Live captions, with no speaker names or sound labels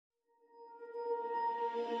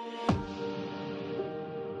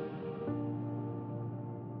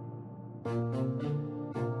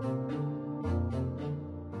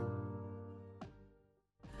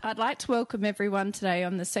I'd like to welcome everyone today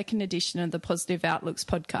on the second edition of the Positive Outlooks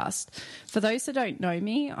podcast. For those that don't know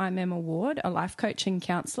me, I'm Emma Ward, a life coach and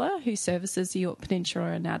counsellor who services the Yorke Peninsula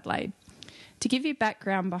and Adelaide. To give you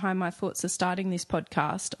background behind my thoughts of starting this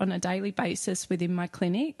podcast, on a daily basis within my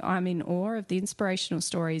clinic, I'm in awe of the inspirational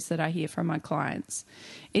stories that I hear from my clients.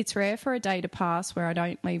 It's rare for a day to pass where I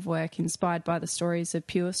don't leave work inspired by the stories of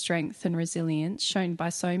pure strength and resilience shown by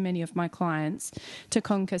so many of my clients to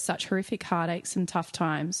conquer such horrific heartaches and tough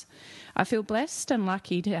times. I feel blessed and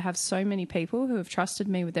lucky to have so many people who have trusted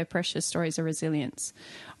me with their precious stories of resilience.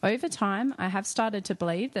 Over time, I have started to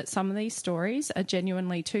believe that some of these stories are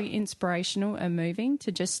genuinely too inspirational and moving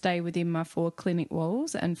to just stay within my 4 clinic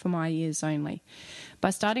walls and for my ears only. By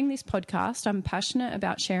starting this podcast, I'm passionate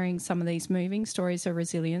about sharing some of these moving stories of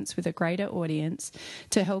resilience with a greater audience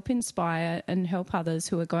to help inspire and help others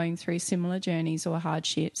who are going through similar journeys or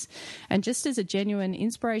hardships, and just as a genuine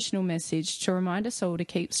inspirational message to remind us all to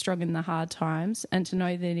keep strong in the hard times and to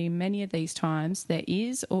know that in many of these times there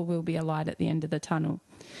is or will be a light at the end of the tunnel.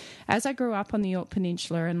 As I grew up on the Yorke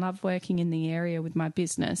Peninsula and loved working in the area with my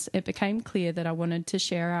business, it became clear that I wanted to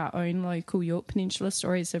share our own local Yorke Peninsula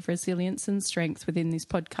stories of resilience and strength within this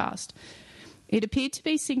podcast. It appeared to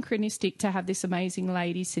be synchronistic to have this amazing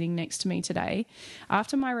lady sitting next to me today.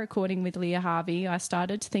 After my recording with Leah Harvey, I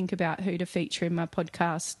started to think about who to feature in my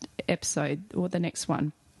podcast episode or the next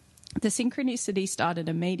one. The synchronicity started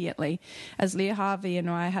immediately as Leah Harvey and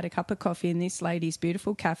I had a cup of coffee in this lady's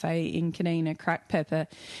beautiful cafe in Kadina, Cracked Pepper,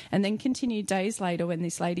 and then continued days later when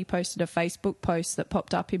this lady posted a Facebook post that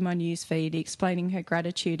popped up in my newsfeed explaining her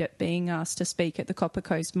gratitude at being asked to speak at the Copper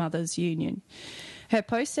Coast Mothers Union. Her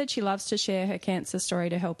post said she loves to share her cancer story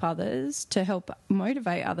to help others, to help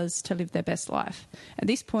motivate others to live their best life. At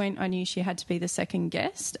this point, I knew she had to be the second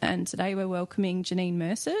guest, and today we're welcoming Janine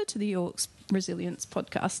Mercer to the Yorke's Resilience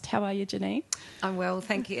podcast. How are you, Janine? I'm well,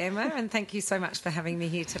 thank you, Emma, and thank you so much for having me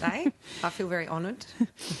here today. I feel very honoured.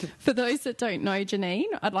 For those that don't know Janine,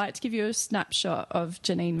 I'd like to give you a snapshot of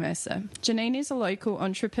Janine Mercer. Janine is a local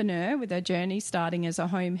entrepreneur with her journey starting as a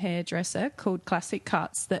home hairdresser called Classic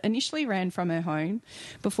Cuts that initially ran from her home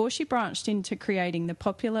before she branched into creating the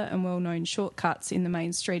popular and well-known Shortcuts in the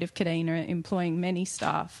main street of Kadina, employing many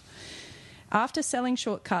staff. After selling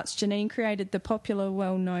Shortcuts, Janine created the popular,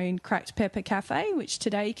 well-known Cracked Pepper Cafe, which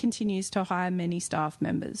today continues to hire many staff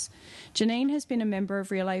members. Janine has been a member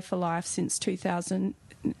of Relay for Life since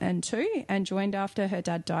 2002 and joined after her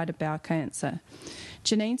dad died of bowel cancer.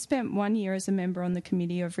 Janine spent 1 year as a member on the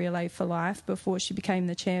committee of Relay for Life before she became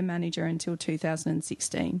the chair manager until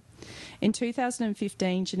 2016. In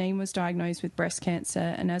 2015, Janine was diagnosed with breast cancer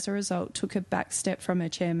and as a result took a back step from her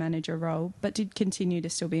chair manager role, but did continue to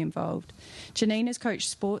still be involved. Janine has coached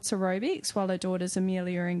sports aerobics while her daughters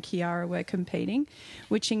Amelia and Kiara were competing,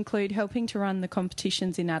 which include helping to run the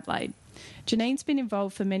competitions in Adelaide. Janine's been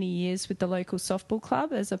involved for many years with the local softball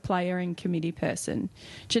club as a player and committee person.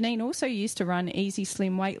 Janine also used to run Easy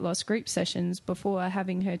Slim weight loss group sessions before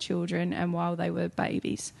having her children and while they were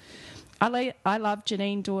babies. I love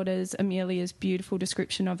Janine's daughter's Amelia's beautiful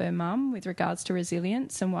description of her mum with regards to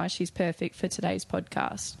resilience and why she's perfect for today's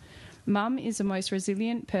podcast. Mum is the most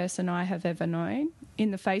resilient person I have ever known.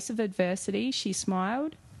 In the face of adversity, she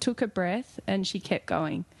smiled, took a breath, and she kept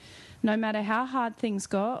going. No matter how hard things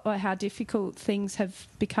got or how difficult things have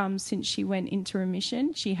become since she went into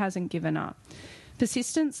remission, she hasn't given up.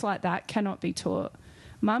 Persistence like that cannot be taught.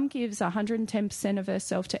 Mum gives 110% of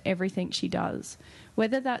herself to everything she does,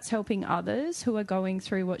 whether that's helping others who are going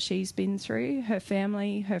through what she's been through, her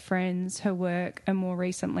family, her friends, her work, and more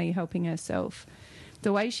recently helping herself.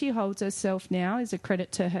 The way she holds herself now is a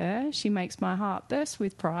credit to her. She makes my heart burst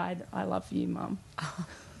with pride. I love you, Mum.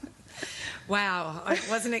 Wow, I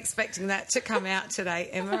wasn't expecting that to come out today,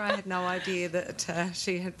 Emma. I had no idea that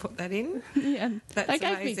she had put that in. Yeah, that gave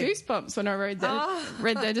amazing. Me goosebumps when I read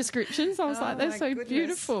their descriptions. I was like, they're so goodness.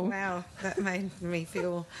 Beautiful. Wow, that made me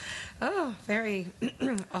feel very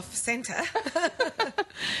off-centre.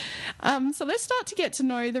 So let's start to get to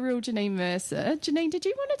know the real Janine Mercer. Janine, did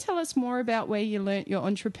you want to tell us more about where you learnt your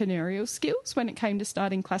entrepreneurial skills when it came to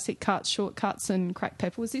starting Classic Cuts, Shortcuts and Cracked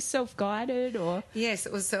Pepper? Was this self-guided or...? Yes,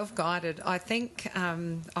 it was self-guided. I think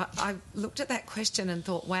I looked at that question and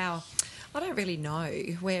thought, wow, I don't really know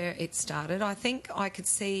where it started. I think I could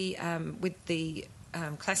see with the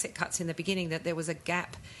Classic Cuts in the beginning that there was a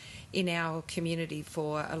gap in our community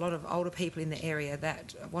for a lot of older people in the area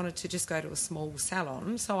that wanted to just go to a small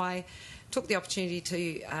salon. So I took the opportunity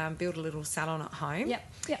to build a little salon at home.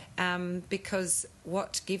 Because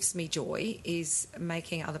what gives me joy is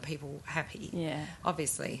making other people happy,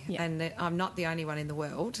 obviously. And I'm not the only one in the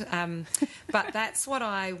world. But that's what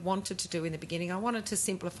I wanted to do in the beginning. I wanted to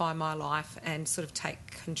simplify my life and sort of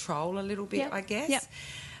take control a little bit, I guess.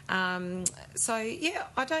 I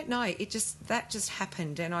don't know. That just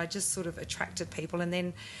happened, and I just sort of attracted people. And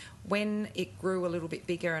then when it grew a little bit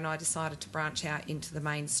bigger and I decided to branch out into the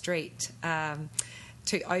main street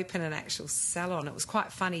to open an actual salon, it was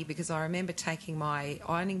quite funny because I remember taking my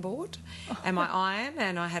ironing board and my iron,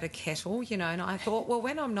 and I had a kettle, and I thought, well,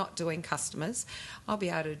 when I'm not doing customers, I'll be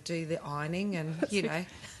able to do the ironing and,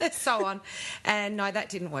 so on. And no, that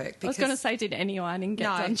didn't work. I was going to say, did any ironing get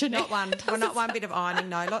done, Janine? Not one. Well, not one bit of ironing,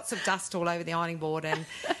 no. Lots of dust all over the ironing board. And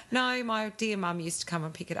no, my dear mum used to come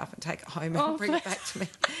and pick it up and take it home and bring it back to me.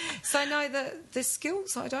 So no, the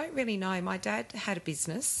skills, I don't really know. My dad had a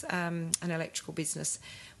business, an electrical business,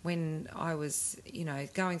 when I was,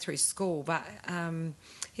 going through school, but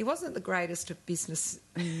he wasn't the greatest of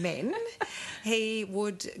businessmen. He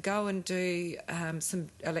would go and do some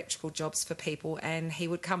electrical jobs for people, and he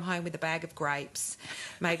would come home with a bag of grapes,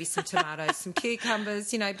 maybe some tomatoes, some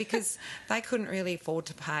cucumbers, because they couldn't really afford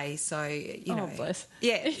to pay. So, bless.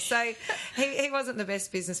 Yeah, so he wasn't the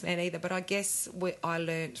best businessman either, but I guess I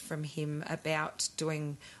learnt from him about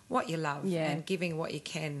doing what you love and giving what you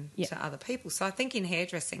can to other people. So I think in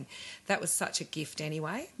hairdressing, that was such a gift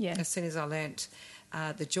anyway. As soon as I learnt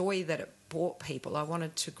the joy that it brought people, I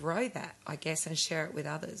wanted to grow that, I guess, and share it with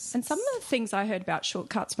others. And some of the things I heard about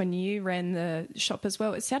Shortcuts when you ran the shop as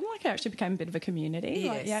well, it sounded like it actually became a bit of a community. Yes.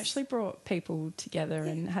 Like you actually brought people together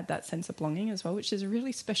and had that sense of belonging as well, which is a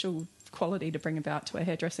really special quality to bring about to a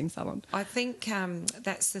hairdressing salon. I think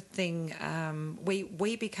that's the thing.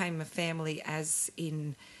 We became a family as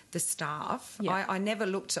in the staff. I never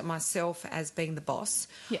looked at myself as being the boss.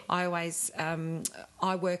 I always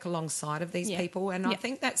I work alongside of these people, and I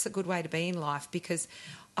think that's a good way to be in life, because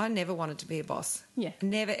I never wanted to be a boss.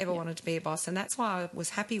 Never ever wanted to be a boss, and that's why I was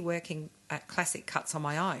happy working at Classic Cuts on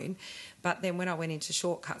my own. But then when I went into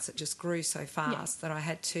Shortcuts, it just grew so fast that I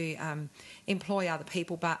had to employ other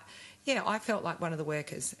people. But I felt like one of the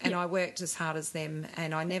workers, and I worked as hard as them,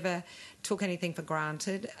 and I never took anything for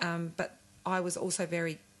granted. But I was also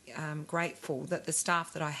very grateful that the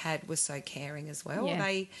staff that I had was so caring as well.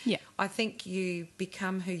 I think you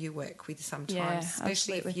become who you work with sometimes,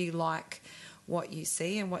 especially if you like what you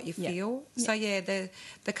see and what you feel. So the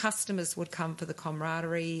customers would come for the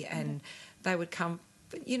camaraderie, and they would come.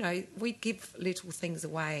 We'd give little things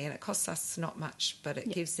away, and it costs us not much, but it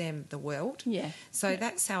gives them the world. So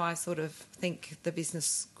that's how I sort of think the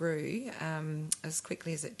business grew as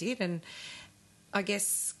quickly as it did, and I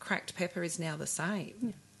guess Cracked Pepper is now the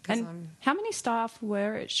same. And how many staff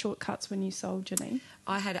were at Shortcuts when you sold, Janine?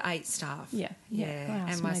 I had 8 staff. Wow,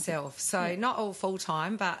 and myself. So not all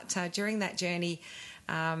full-time, but during that journey,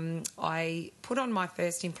 I put on my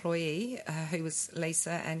first employee, who was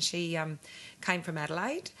Lisa, and she came from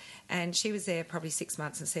Adelaide, and she was there probably 6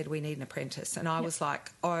 months and said, we need an apprentice. And I was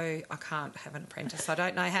like, I can't have an apprentice. I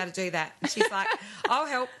don't know how to do that. And she's like, I'll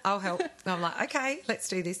help. And I'm like, okay, let's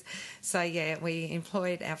do this. So, we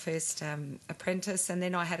employed our first apprentice, and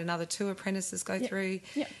then I had another 2 apprentices go through,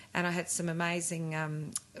 and I had some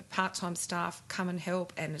amazing part-time staff come and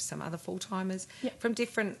help, and some other full-timers from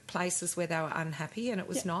different places where they were unhappy, and it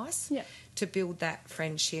was nice to build that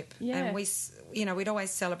friendship. And we'd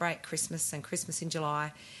always celebrate Christmas and Christmas in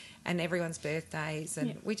July and everyone's birthdays,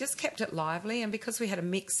 and we just kept it lively. And because we had a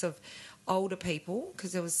mix of older people,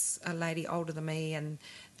 because there was a lady older than me and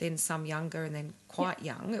then some younger and then quite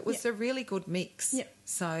young, it was a really good mix.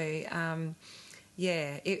 So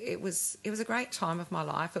it was a great time of my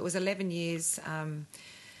life. It was 11 years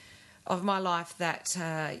of my life that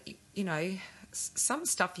some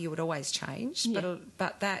stuff you would always change,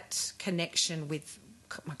 but that connection with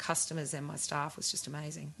my customers and my staff was just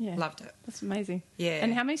amazing. Loved it. That's amazing.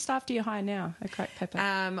 And how many staff do you hire now at Cracked Pepper?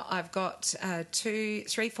 I've got 3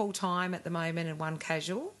 full-time at the moment and 1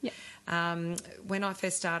 casual. When I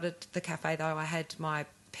first started the cafe, though, I had my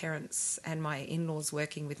parents and my in-laws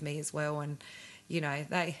working with me as well, and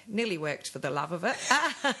they nearly worked for the love of it.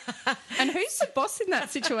 And who's the boss in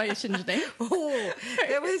that situation, Janine?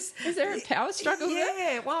 Is there a power struggle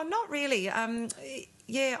there? Well, not really.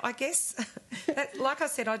 I guess, like I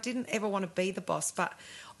said, I didn't ever want to be the boss, but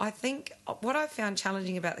I think what I found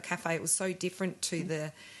challenging about the cafe, it was so different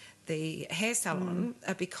to the hair salon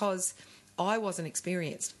because I wasn't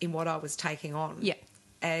experienced in what I was taking on.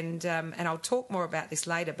 and I'll talk more about this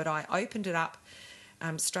later, but I opened it up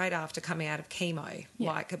straight after coming out of chemo,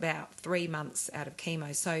 like about 3 months out of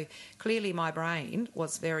chemo. So clearly my brain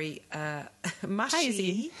was very mushy.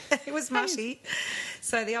 Hazy. It was mushy.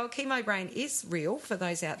 So the old chemo brain is real for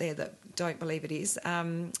those out there that don't believe it is.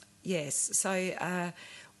 Yes. So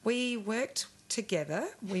we worked together.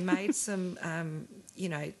 We made some,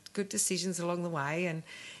 good decisions along the way. And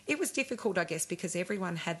it was difficult, I guess, because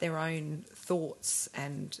everyone had their own thoughts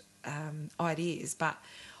and ideas. But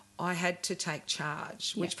I had to take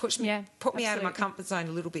charge, which put me out of my comfort zone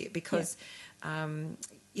a little bit because,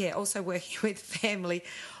 also working with family.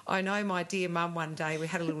 I know my dear mum one day, we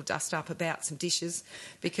had a little dust up about some dishes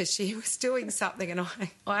because she was doing something and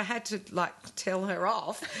I had to, tell her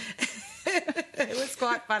off. It was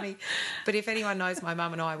quite funny. But if anyone knows my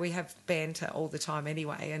mum and I, we have banter all the time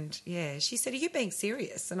anyway. And, she said, "Are you being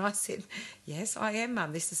serious?" And I said, "Yes, I am,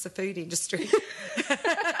 Mum. This is the food industry."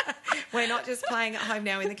 We're not just playing at home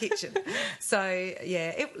now in the kitchen. So,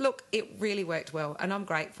 it really worked well. And I'm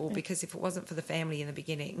grateful because if it wasn't for the family in the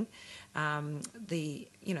beginning, the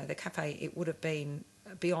cafe, it would have been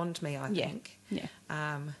beyond me, I think.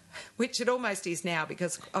 Yeah. Which it almost is now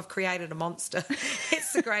because I've created a monster.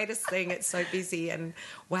 It's the greatest thing. It's so busy and,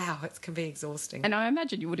 wow, it can be exhausting. And I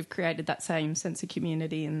imagine you would have created that same sense of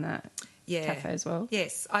community in that cafe as well.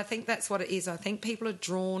 Yes, I think that's what it is. I think people are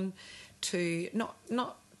drawn to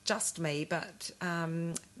not just me, but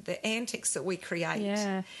the antics that we create.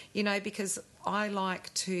 Yeah. Because I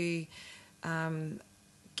like to, even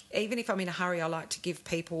if I'm in a hurry, I like to give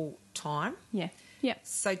people time. Yeah. Yeah.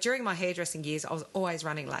 So during my hairdressing years, I was always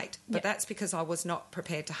running late, but that's because I was not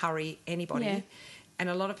prepared to hurry anybody. Yeah. And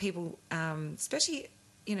a lot of people, especially,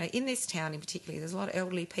 in this town in particular, there's a lot of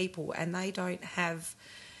elderly people and they don't have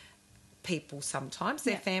people sometimes.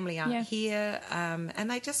 Their family aren't here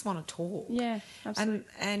and they just want to talk. Yeah, absolutely.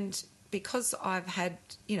 And because I've had,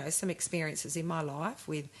 some experiences in my life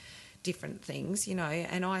with different things, and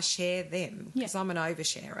I share them because I'm an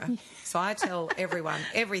oversharer. So I tell everyone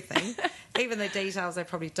everything, even the details they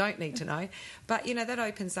probably don't need to know. But, that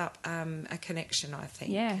opens up a connection, I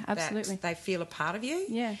think. Yeah, absolutely. That they feel a part of you.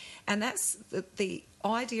 Yeah. And that's the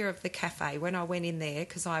idea of the cafe when I went in there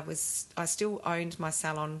because I still owned my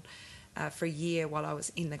salon for a year while I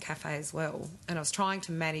was in the cafe as well. And I was trying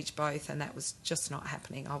to manage both and that was just not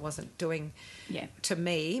happening. I wasn't doing, to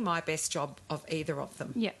me, my best job of either of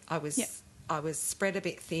them. Yeah. I was spread a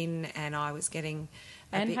bit thin and I was getting...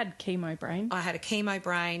 had chemo brain. I had a chemo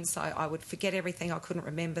brain, so I would forget everything. I couldn't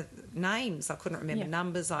remember names. I couldn't remember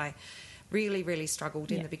numbers. I really, really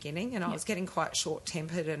struggled in the beginning and I was getting quite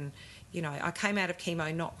short-tempered and, I came out of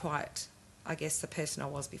chemo not quite, I guess, the person I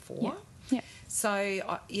was before. Yeah. Yeah.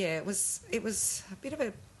 So it was a bit of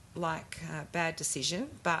a bad decision,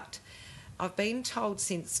 but I've been told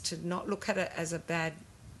since to not look at it as a bad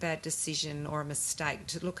decision or a mistake,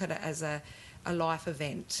 to look at it as a life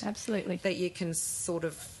event. Absolutely. That you can sort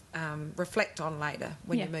of reflect on later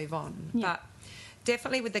when you move on. Yeah. But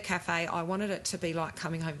definitely with the cafe, I wanted it to be like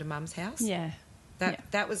coming home to Mum's house. Yeah.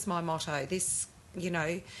 That was my motto. This,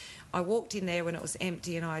 I walked in there when it was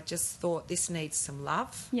empty and I just thought this needs some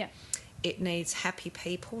love. Yeah. It needs happy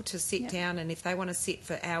people to sit down and if they want to sit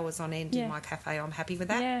for hours on end in my cafe, I'm happy with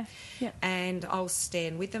that. Yeah. Yeah. And I'll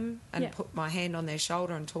stand with them and put my hand on their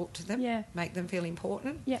shoulder and talk to them, make them feel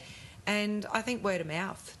important. Yeah. And I think word of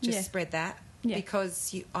mouth just spread that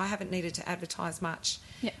because I haven't needed to advertise much.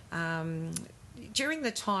 Yeah. During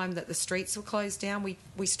the time that the streets were closed down,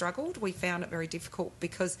 we struggled. We found it very difficult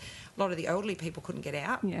because a lot of the elderly people couldn't get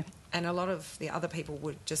out and a lot of the other people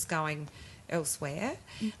were just going elsewhere.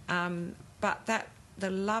 But the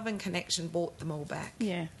love and connection brought them all back.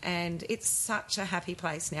 Yeah. And it's such a happy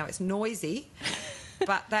place now. It's noisy,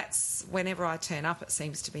 but that's whenever I turn up, it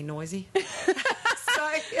seems to be noisy.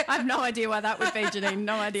 I have no idea why that would be, Janine.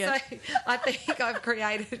 No idea. So I think I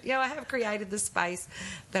have created the space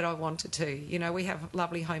that I wanted to. We have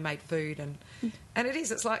lovely homemade food and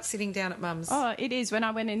it's like sitting down at Mum's. Oh, it is. When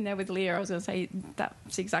I went in there with Leah, I was going to say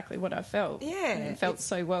that's exactly what I felt. Yeah. It felt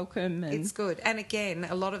so welcome. And it's good. And again,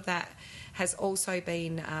 a lot of that has also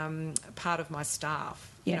been part of my staff.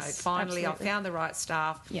 Finally absolutely. I found the right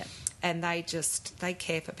staff. Yeah. And they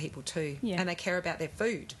care for people too. Yeah. And they care about their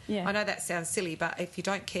food. Yeah. I know that sounds silly, but if you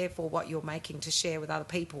don't care for what you're making to share with other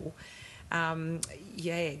people,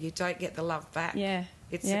 you don't get the love back. Yeah.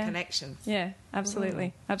 It's a connection. Yeah,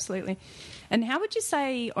 absolutely. Absolutely. And how would you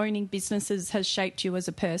say owning businesses has shaped you as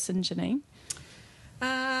a person, Janine?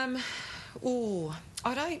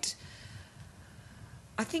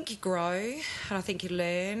 I think you grow and I think you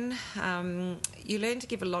learn. You learn to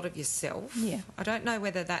give a lot of yourself. Yeah. I don't know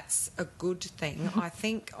whether that's a good thing. I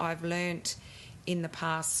think I've learnt in the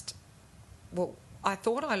past, well, I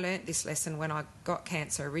thought I learnt this lesson when I got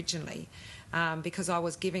cancer originally, because I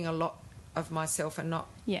was giving a lot of myself and not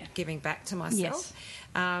giving back to myself.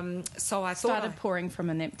 Yes. So I started pouring from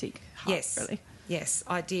an empty heart, yes, really. Yes,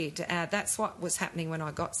 I did. That's what was happening when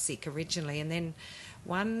I got sick originally. And then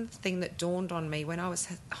one thing that dawned on me when I was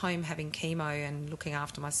home having chemo and looking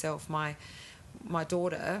after myself, my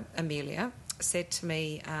daughter, Amelia, said to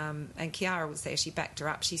me, and Kiara was there, she backed her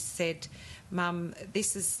up, she said, Mum,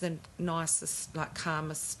 this is the nicest,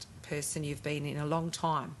 calmest person you've been in a long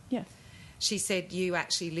time. Yeah. She said, you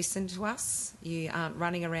actually listen to us, you aren't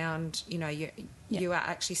running around, you are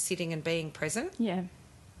actually sitting and being present. Yeah,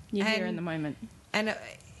 you're here in the moment. And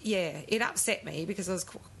it upset me because I was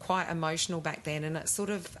quite emotional back then, and it sort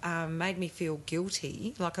of made me feel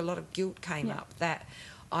guilty, like a lot of guilt came up that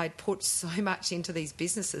I'd put so much into these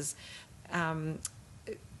businesses, and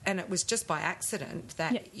it was just by accident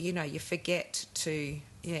that, you forget to,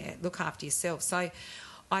 look after yourself. So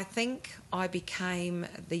I think I became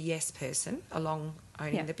the yes person along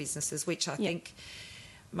owning the businesses, which I think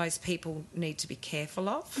most people need to be careful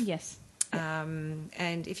of. Yes.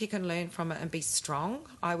 And if you can learn from it and be strong,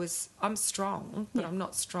 I'm strong, but I'm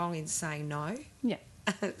not strong in saying no. Yeah.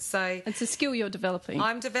 So it's a skill you're developing.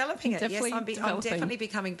 I'm developing it. Yes, I'm developing. definitely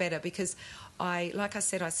becoming better because like I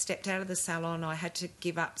said, I stepped out of the salon. I had to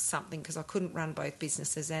give up something because I couldn't run both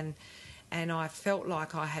businesses, and I felt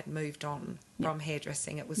like I had moved on from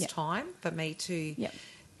hairdressing. It was time for me to,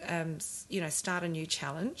 start a new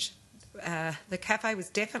challenge. The cafe was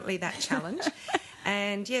definitely that challenge.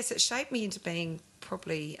 And, yes, it shaped me into being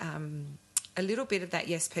probably a little bit of that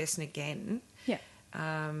yes person again. Yeah.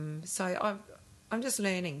 So I'm just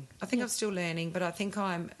learning. I think I'm still learning, but I think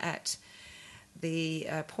I'm at the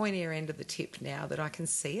pointier end of the tip now that I can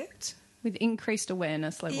see it. With increased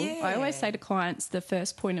awareness level. Yeah. I always say to clients the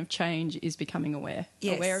first point of change is becoming aware.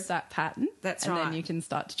 Yes. Aware of that pattern. That's right. right. And then you can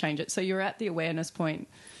start to change it. So you're at the awareness point.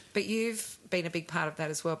 But you've been a big part of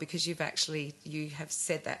that as well because you have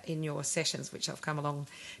said that in your sessions, which I've come along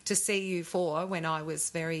to see you for when I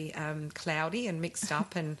was very cloudy and mixed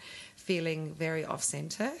up and feeling very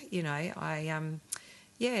off-centre.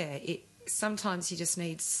 Sometimes you just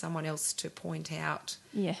need someone else to point out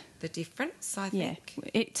the difference, I think. Yeah.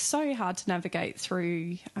 It's so hard to navigate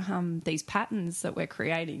through these patterns that we're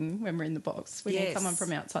creating when we're in the box. We need someone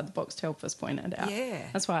from outside the box to help us point it out. Yeah.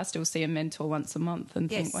 That's why I still see a mentor once a month and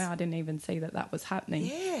think, wow, I didn't even see that was happening.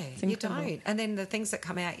 Yeah, you don't. And then the things that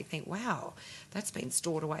come out, you think, wow, that's been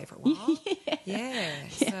stored away for a while.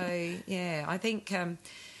 So, I think...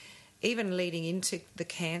 even leading into the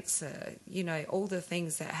cancer, all the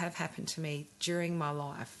things that have happened to me during my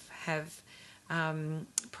life have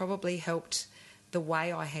probably helped the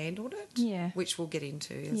way I handled it, which we'll get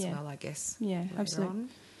into as well, I guess. Yeah, absolutely. On.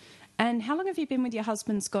 And how long have you been with your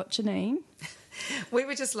husband, Scott, Janine? We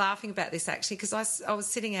were just laughing about this, actually, because I was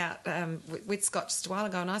sitting out with Scott just a while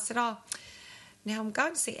ago, and I said, now I'm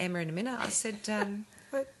going to see Emma in a minute. I said...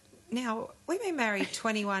 Now, we've been married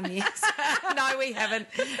 21 years. No, we haven't.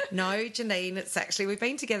 No, Janine, we've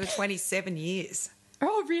been together 27 years.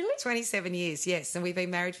 Oh, really? 27 years, yes. And we've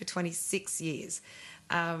been married for 26 years.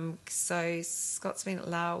 So Scott's been at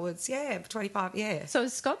Larwood's, 25, So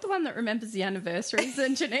is Scott the one that remembers the anniversaries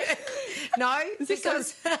and Janine? No,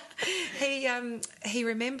 because he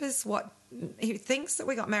remembers what... He thinks that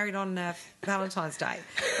we got married on Valentine's Day.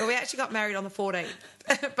 But we actually got married on the 14th.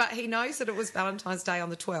 But he knows that it was Valentine's Day on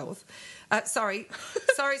the 12th. Sorry,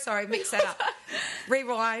 mix that up.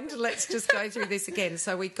 Rewind, let's just go through this again.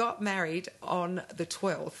 So we got married on the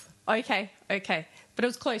 12th. Okay. But it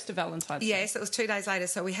was close to Valentine's Day. Yes, it was 2 days later.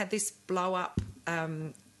 So we had this blow-up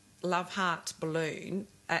love heart balloon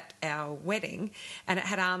at our wedding, and it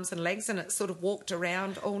had arms and legs, and it sort of walked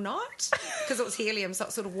around all night because it was helium, so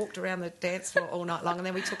it sort of walked around the dance floor all night long, and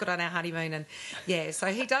then we took it on our honeymoon, and so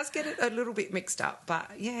he does get it a little bit mixed up, but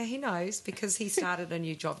he knows because he started a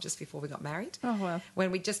new job just before we got married. Oh, wow.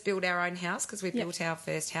 When we just built our own house, because we built our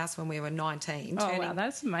first house when we were 19. Wow,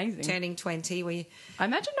 that's amazing. Turning 20. I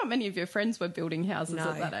imagine not many of your friends were building houses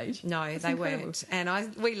at that age. No, that's they incredible. Weren't.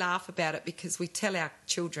 And we laugh about it because we tell our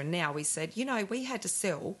children now, we said, we had to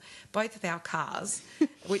sell both of our cars,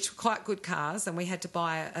 which were quite good cars, and we had to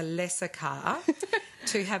buy a lesser car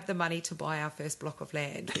to have the money to buy our first block of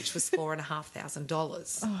land, which was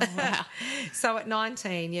 $4,500. Oh, wow. So at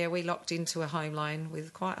 19, we locked into a home loan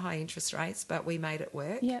with quite high interest rates, but we made it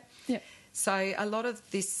work. Yeah. So a lot of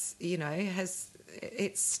this,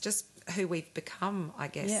 it's just who we've become, I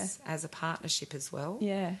guess, as a partnership as well.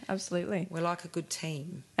 Yeah, absolutely. We're like a good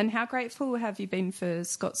team. And how grateful have you been for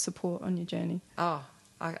Scott's support on your journey? Oh,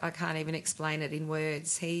 I can't even explain it in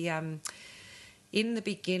words. He, in the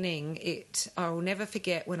beginning, I will never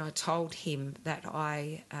forget when I told him that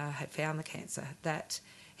I had found the cancer, that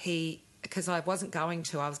because I wasn't going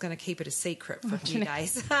to, I was going to keep it a secret for a few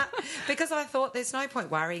days because I thought there's no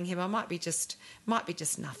point worrying him. I might be just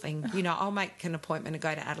nothing. You know, I'll make an appointment and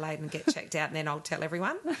go to Adelaide and get checked out, and then I'll tell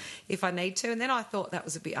everyone if I need to. And then I thought that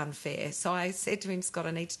was a bit unfair. So I said to him, Scott,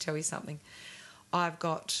 I need to tell you something. I've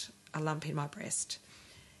got a lump in my breast.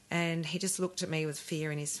 And he just looked at me with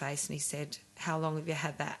fear in his face and he said, how long have you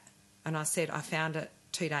had that? And I said, I found it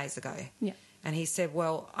 2 days ago. Yeah. And he said,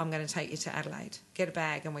 well, I'm going to take you to Adelaide. Get a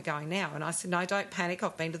bag and we're going now. And I said, no, don't panic.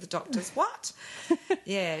 I've been to the doctors. What?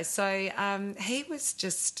 Yeah. So he was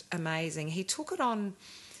just amazing. He took it on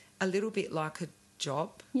a little bit like a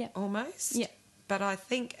job almost. Yeah. But I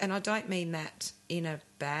think, and I don't mean that in a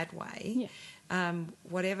bad way,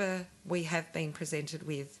 whatever we have been presented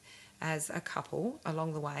with as a couple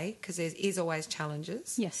along the way, because there is always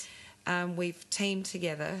challenges. Yes. We've teamed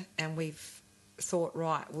together and we've thought,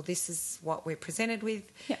 right, well, this is what we're presented with.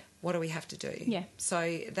 Yeah. What do we have to do? Yeah.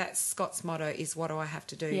 So that's Scott's motto, is what do I have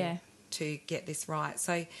to do to get this right?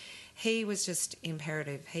 So he was just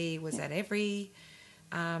imperative. He was at every...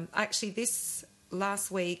 actually, this last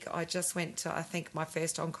week I just went to, I think, my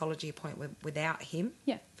first oncology appointment without him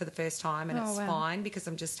for the first time, and it's fine because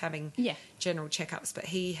I'm just having general checkups, but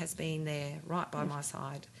he has been there right by my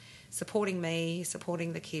side, supporting me,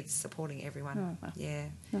 supporting the kids, supporting everyone. Oh, wow. Yeah.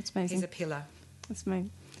 That's amazing. He's a pillar. That's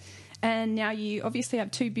amazing. And now you obviously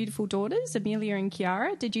have 2 beautiful daughters, Amelia and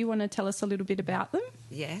Kiara. Did you want to tell us a little bit about them?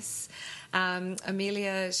 Yes.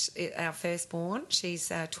 Amelia, our firstborn,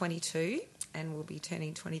 she's 22 and will be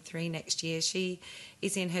turning 23 next year. She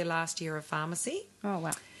is in her last year of pharmacy. Oh,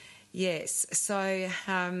 wow. Yes. So,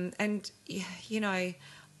 and, you know,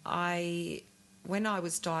 when I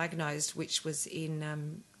was diagnosed, which was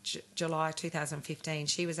in July 2015,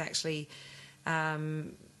 she was actually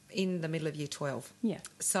in the middle of year 12. Yeah.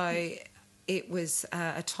 So it was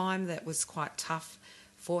a time that was quite tough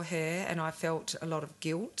for her, and I felt a lot of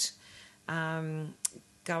guilt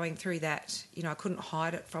going through that. You know, I couldn't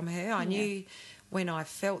hide it from her. I knew when I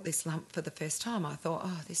felt this lump for the first time, I thought,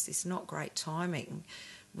 oh, this is not great timing.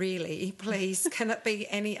 Really, please, can it be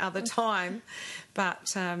any other time?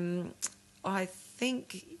 But I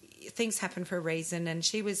think things happen for a reason, and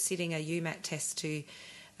she was sitting a UMAT test to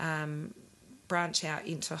branch out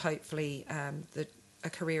into hopefully a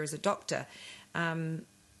career as a doctor. And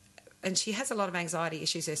she has a lot of anxiety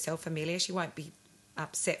issues herself, Amelia. She won't be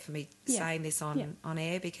upset for me saying this on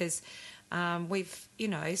air because we've, you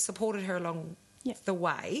know, supported her along the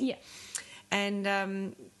way. Yeah.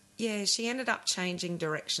 And, she ended up changing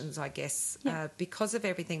directions, I guess, because of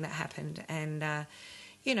everything that happened. And,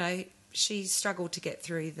 you know, she struggled to get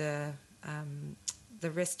through the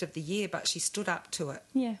rest of the year, but she stood up to it.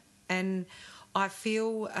 Yeah. And I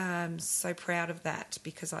feel so proud of that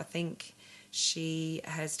because I think she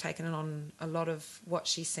has taken on a lot of what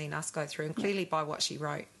she's seen us go through, and clearly by what she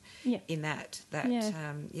wrote in that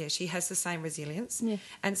she has the same resilience. Yeah.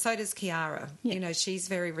 And so does Kiara. Yeah. You know, she's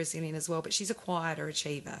very resilient as well, but she's a quieter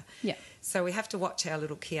achiever. Yeah. So we have to watch our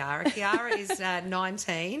little Kiara. Kiara is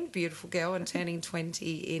 19, beautiful girl, and turning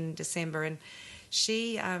 20 in December, and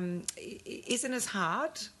she isn't as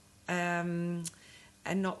hard and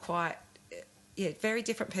not quite... Yeah, very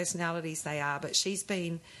different personalities they are, but she's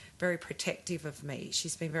been very protective of me.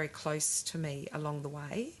 She's been very close to me along the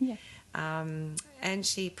way. Yeah. And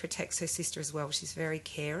she protects her sister as well. She's very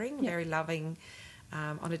caring, very loving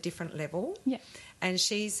on a different level. Yeah. And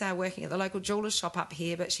she's working at the local jeweller's shop up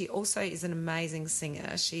here, but she also is an amazing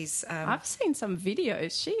singer. She's I've seen some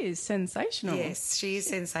videos. She is sensational. Yes, she is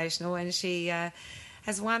sensational, and she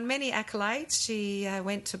has won many accolades. She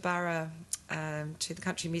went to Borough to the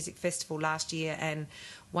Country Music Festival last year and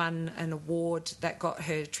won an award that got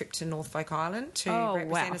her trip to Norfolk Island to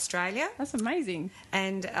represent Australia. That's amazing.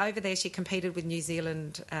 And over there she competed with New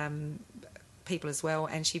Zealand people as well,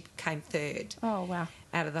 and she came third. Oh, wow.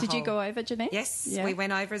 Out of the Did you go over, Janine? Yes, we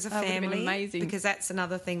went over as a family. Would have been amazing. Because that's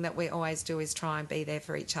another thing that we always do, is try and be there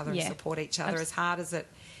for each other and support each other, as hard as it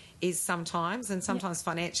is sometimes, and sometimes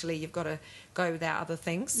financially you've got to go without other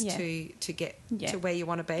things to get to where you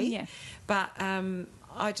want to be. Yeah. But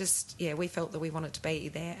we felt that we wanted to be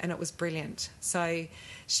there, and it was brilliant. So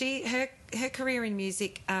her career in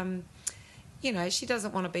music, you know, she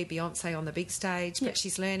doesn't want to be Beyonce on the big stage, but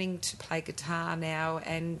she's learning to play guitar now,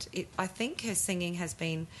 and I think her singing has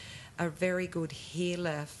been a very good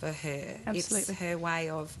healer for her. Absolutely. It's her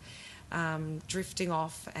way of drifting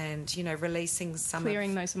off and, you know, releasing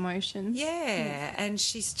clearing those emotions. Yeah, and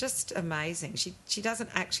she's just amazing. She doesn't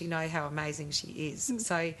actually know how amazing she is.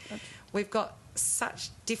 So we've got such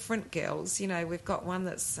different girls. You know, we've got one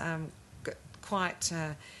that's quite,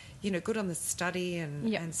 you know, good on the study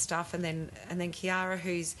and stuff, and then Kiara,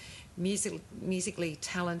 who's musically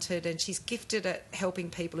talented, and she's gifted at helping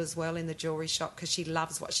people as well in the jewellery shop because she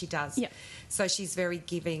loves what she does. Yeah. So she's very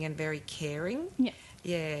giving and very caring. Yeah.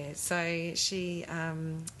 Yeah. So she,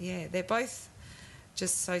 they're both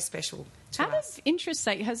just so special to Out us. of interest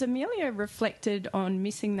sake, has Amelia reflected on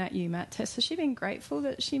missing that UMAT test? Has she been grateful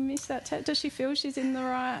that she missed that test? Does she feel she's in the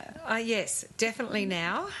right... Yes, definitely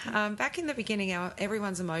now. Back in the beginning,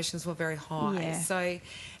 everyone's emotions were very high. Yeah. So,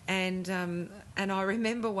 and I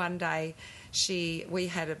remember one day we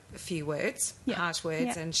had a few words, harsh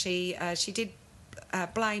words, and she did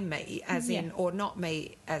blame me, as in, or not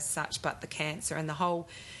me as such, but the cancer and the whole,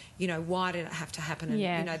 you know, why did it have to happen? And,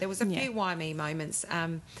 you know, there was a few why me moments,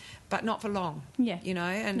 but not for long, you know.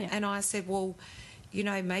 And I said, well, you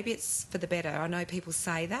know, maybe it's for the better. I know people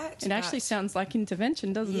say that. It actually sounds like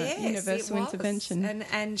intervention, doesn't it? Universal intervention.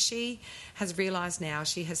 And she has realised now,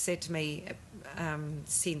 she has said to me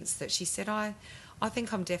since that she said, I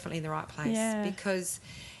think I'm definitely in the right place because,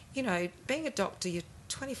 you know, being a doctor, you're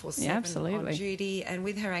 24/7 on duty, and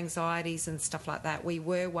with her anxieties and stuff like that, we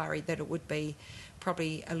were worried that it would be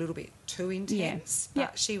probably a little bit too intense,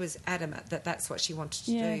 but she was adamant that that's what she wanted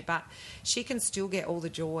to do. But she can still get all the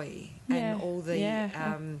joy and all the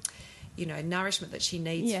you know, nourishment that she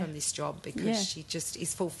needs from this job because she just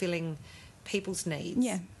is fulfilling people's needs.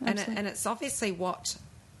 And it's obviously what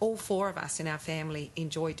all four of us in our family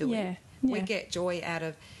enjoy doing. We get joy out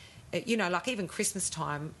of, you know, like even Christmas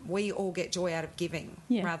time, we all get joy out of giving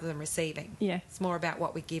rather than receiving. It's more about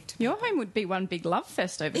what we give to people. Your home would be one big love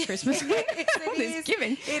fest over Christmas. It is.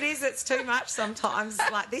 Giving. It is. It's too much sometimes.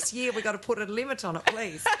 Like this year, we've got to put a limit on it,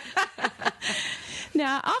 please.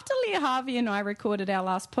 Now, after Leah Harvey and I recorded our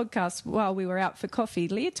last podcast while we were out for coffee,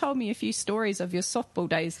 Leah told me a few stories of your softball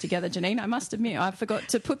days together, Janine. I must admit, I forgot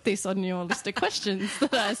to put this on your list of questions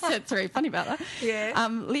that I said. It's very funny about that. Yeah.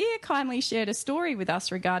 Leah kindly shared a story with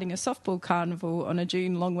us regarding a softball carnival on a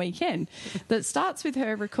June long weekend that starts with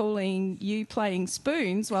her recalling you playing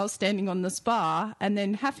spoons while standing on the spar and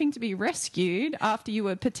then having to be rescued after you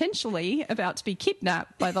were potentially about to be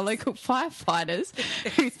kidnapped by the local firefighters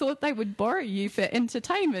who thought they would borrow you for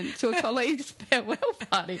entertainment to a colleague's farewell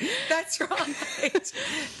party. That's right.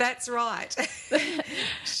 That's right.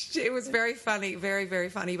 It was very funny, very, very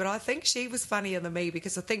funny. But I think she was funnier than me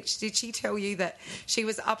because I think, did she tell you that she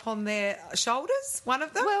was up on their shoulders, one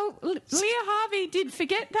of them? Well, Leah Harvey did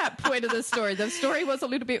forget that point of the story. The story was a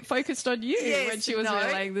little bit focused on you when she was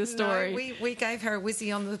relaying the story. No, we gave her a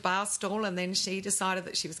whizzy on the bar stool and then she decided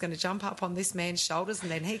that she was going to jump up on this man's shoulders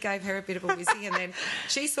and then he gave her a bit of a whizzy and then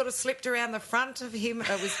she sort of slipped around the front of him.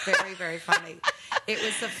 It was very, very funny. It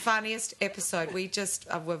was the funniest episode. We just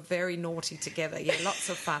were very naughty together. Yeah, lots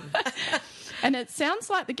of fun. And it sounds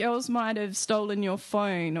like the girls might have stolen your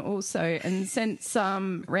phone also and sent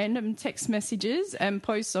some random text messages and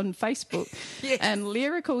posts on Facebook. Yes. And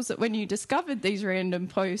Leah recalls that when you discovered these random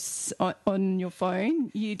posts on your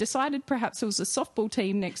phone, you decided perhaps it was a softball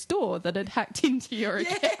team next door that had hacked into your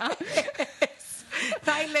account. Yes.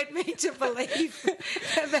 They led me to believe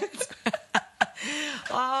that...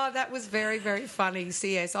 Oh, that was very, very funny. So,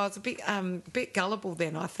 yes, I was a bit gullible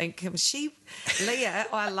then, I think. Leah,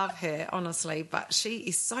 I love her, honestly, but she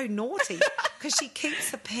is so naughty because she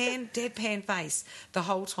keeps a deadpan face the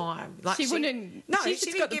whole time. Like she wouldn't... No,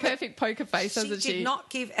 she's got the perfect poker face, doesn't she? She did not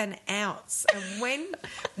give an ounce. And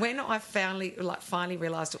when I finally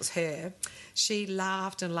realised it was her, she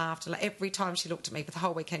laughed and laughed. Every time she looked at me for the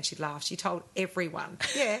whole weekend, she'd laugh. She told everyone.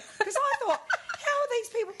 Yeah, because I thought... these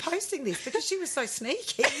people posting this because she was so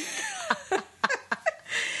sneaky.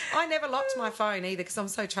 I never locked my phone either because I'm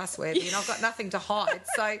so trustworthy and I've got nothing to hide.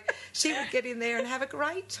 So she would get in there and have a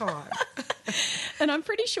great time. And I'm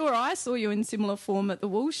pretty sure I saw you in similar form at the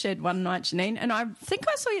Woolshed one night, Janine, and I think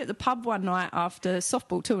I saw you at the pub one night after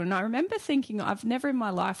softball too, and I remember thinking I've never in my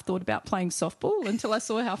life thought about playing softball until I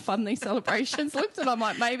saw how fun these celebrations looked, and I'm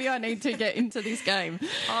like, maybe I need to get into this game.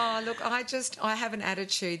 Oh, look, I have an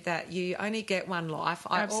attitude that you only get one life.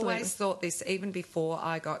 I always thought this even before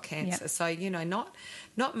I got cancer. Yep. So, you know, not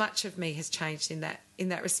much of me has changed in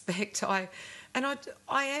that respect. I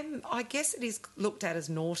guess it is looked at as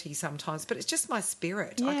naughty sometimes, but it's just my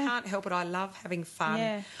spirit. Yeah. I can't help it. I love having fun.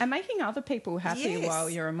 Yeah, and making other people happy while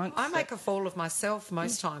you're amongst I make a fool of myself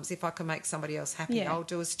most times. If I can make somebody else happy, I'll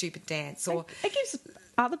do a stupid dance. Or it gives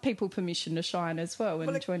other people permission to shine as well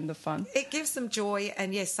and join the fun. It gives them joy,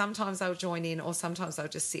 and yes, sometimes they'll join in or sometimes they'll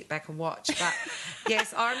just sit back and watch. But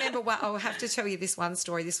yes, I remember I'll have to tell you this one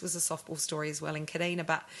story. This was a softball story as well in Kadina,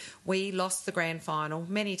 but we lost the grand final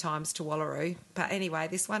many times to Wallaroo. But anyway,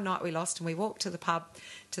 this one night we lost and we walked to the pub,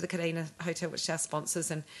 to the Kadina Hotel, which is our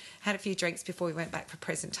sponsors, and had a few drinks before we went back for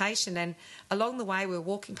presentation. And along the way we were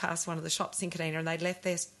walking past one of the shops in Kadina and they'd left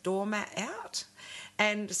their doormat out.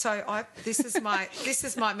 And so this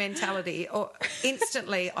is my mentality. Or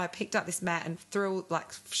instantly I picked up this mat and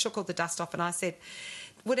shook all the dust off, and I said,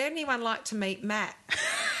 "Would anyone like to meet Matt?"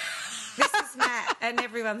 "This is Matt." And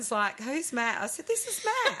everyone's like, "Who's Matt?" I said, "This is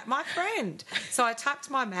Matt, my friend." So I tucked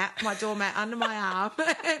my doormat under my arm,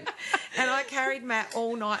 and I carried Matt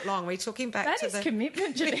all night long. We took him back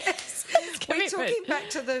commitment, Jeanette. Yes. We took him back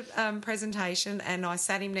to the presentation, and I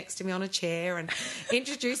sat him next to me on a chair and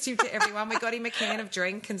introduced him to everyone. We got him a can of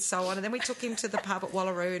drink and so on, and then we took him to the pub at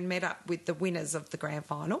Wallaroo and met up with the winners of the grand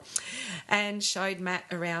final and showed Matt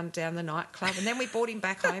around down the nightclub, and then we brought him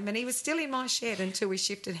back home, and he was still in my shed until we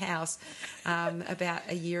shifted house about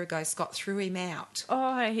a year ago. Scott threw him out.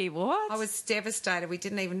 Oh, he was? I was devastated. We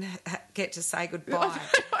didn't even get to say goodbye.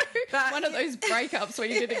 But one of those breakups where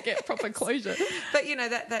you didn't get proper closure. But,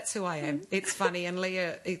 that's who I am. It's funny, and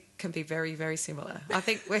Leah, it can be very, very similar. I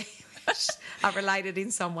think we are related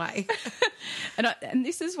in some way. And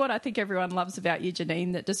this is what I think everyone loves about you,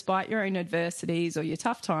 Janine, that despite your own adversities or your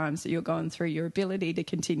tough times that you're going through, your ability to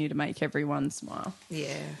continue to make everyone smile.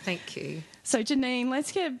 Yeah, thank you. So, Janine,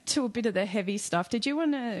 let's get to a bit of the heavy stuff. Did you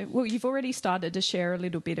want to... Well, you've already started to share a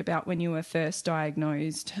little bit about when you were first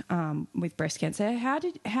diagnosed with breast cancer. How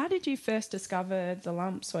did you first discover the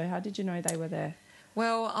lumps, or how did you know they were there?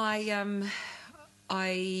 Well, I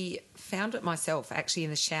found it myself actually in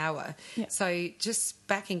the shower. Yeah. So just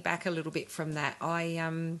backing back a little bit from that,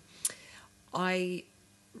 I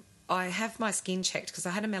have my skin checked because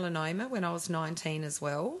I had a melanoma when I was 19 as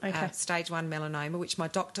well. Okay. Stage 1 melanoma, which my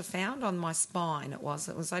doctor found on my spine. It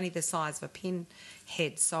was only the size of a pin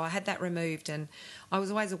head. So I had that removed, and I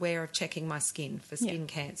was always aware of checking my skin for skin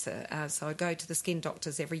cancer. So I go to the skin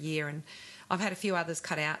doctors every year, and I've had a few others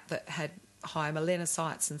cut out that had high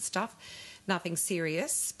melanocytes and stuff. Nothing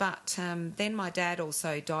serious, but then my dad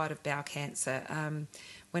also died of bowel cancer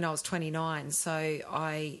when I was 29. So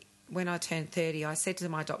when I turned 30, I said to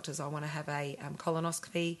my doctors, I want to have a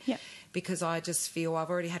colonoscopy because I just feel I've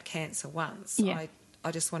already had cancer once. Yeah.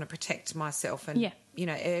 I just want to protect myself, and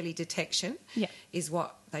early detection is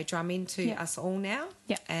what they drum into us all now,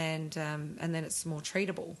 and then it's more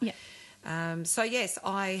treatable. So yes,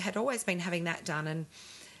 I had always been having that done, and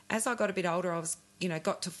as I got a bit older, I was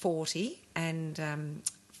got to 40, and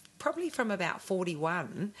probably from about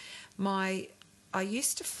 41, I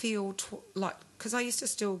used to feel because I used to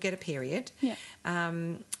still get a period.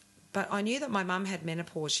 But I knew that my mum had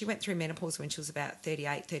menopause. She went through menopause when she was about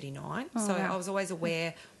 38, 39. So I was always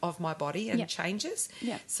aware of my body and changes.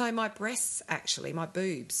 So my breasts, actually, my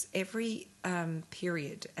boobs, every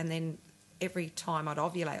period, and then every time I'd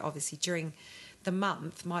ovulate, obviously, during the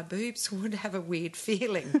month, my boobs would have a weird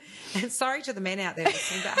feeling. And sorry to the men out there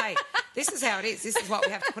listening, but hey, this is how it is. This is what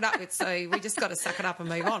we have to put up with. So we just got to suck it up and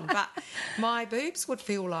move on. But my boobs would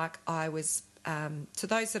feel like I was, to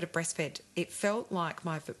those that are breastfed, it felt like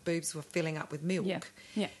my boobs were filling up with milk.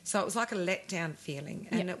 So it was like a letdown feeling.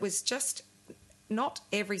 And it was just not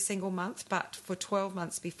every single month, but for 12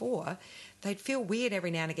 months before, they'd feel weird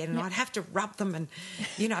every now and again, and I'd have to rub them and,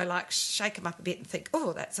 shake them up a bit and think,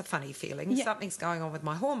 oh, that's a funny feeling. Something's going on with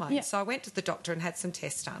my hormones. So I went to the doctor and had some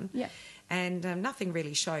tests done, and nothing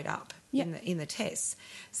really showed up in the tests.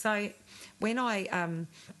 So when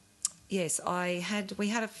we had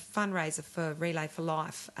a fundraiser for Relay for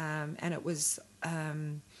Life, and it was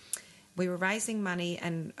we were raising money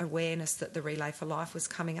and awareness that the Relay for Life was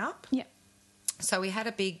coming up. So we had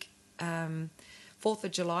a big 4th of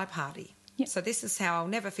July party. So this is how I'll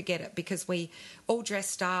never forget it, because we all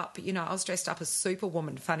dressed up. I was dressed up as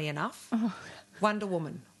Superwoman, funny enough. Oh. Wonder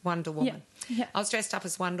Woman. I was dressed up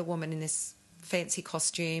as Wonder Woman in this fancy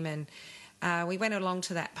costume, and we went along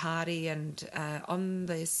to that party, and on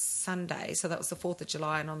the Sunday, so that was the 4th of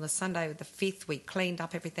July, and on the Sunday the 5th we cleaned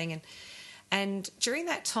up everything, and during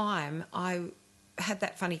that time I had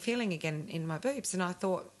that funny feeling again in my boobs, and I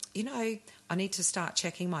thought, I need to start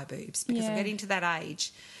checking my boobs, because I'm getting to that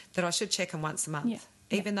age that I should check them once a month,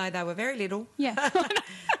 even though they were very little.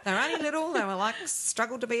 They were only little. They were like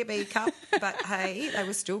struggled to be a B cup, but hey, they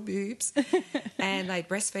were still boobs. And they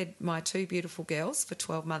breastfed my 2 beautiful girls for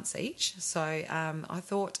 12 months each. So I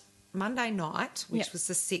thought Monday night, which was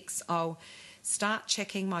the 6th, I'll start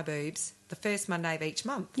checking my boobs the first Monday of each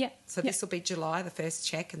month. Yeah. So this will be July, the first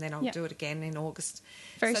check, and then I'll do it again in August.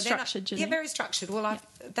 Very structured, Yeah, very structured. Well,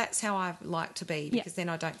 that's how I like to be, because then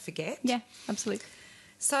I don't forget. Yeah, absolutely.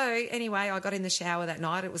 So anyway, I got in the shower that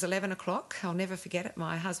night. It was 11 o'clock. I'll never forget it.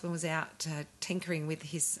 My husband was out tinkering with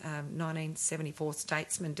his 1974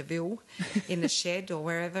 Statesman DeVille in the shed or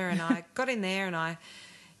wherever, and I got in there and I,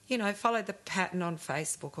 followed the pattern on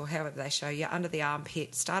Facebook or however they show you, under the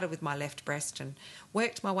armpit, started with my left breast and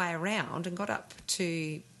worked my way around and got up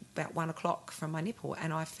to about 1 o'clock from my nipple,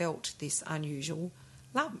 and I felt this unusual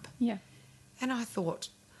lump. Yeah. And I thought,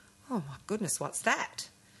 oh my goodness, what's that?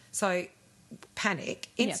 So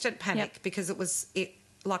instant panic, because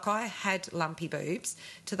like I had lumpy boobs.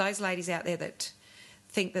 To those ladies out there that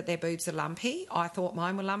think that their boobs are lumpy, I thought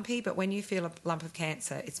mine were lumpy, but when you feel a lump of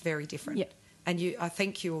cancer, it's very different. Yeah. And I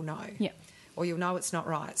think you'll know. Yeah. Or you'll know it's not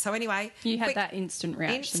right. So anyway... You had that instant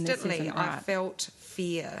reaction. Instantly, this isn't right. I felt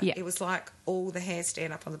fear. Yeah. It was like all the hair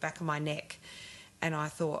stand up on the back of my neck. And I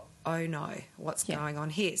thought, oh no, what's going on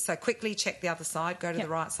here? So quickly check the other side, go to the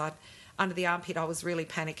right side. Under the armpit, I was really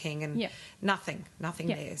panicking, and nothing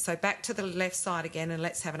there. So back to the left side again, and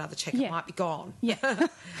let's have another check. It might be gone. Yeah.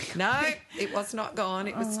 No, it was not gone.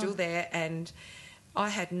 It was still there, and I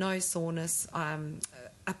had no soreness.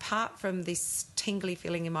 Apart from this tingly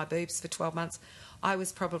feeling in my boobs for 12 months, I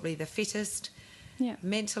was probably the fittest,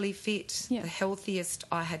 mentally fit, the healthiest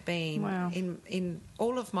I had been in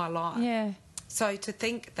all of my life. Yeah. So to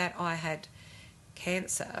think that I had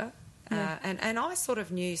cancer... and I sort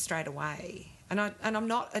of knew straight away, and I'm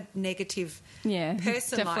not a negative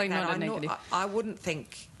person definitely like that. Not a negative. I wouldn't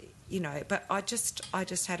think, but I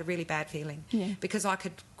just had a really bad feeling because I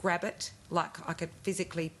could grab it, like I could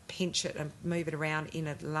physically pinch it and move it around in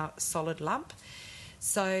a solid lump.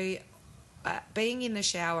 So being in the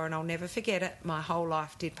shower, and I'll never forget it, my whole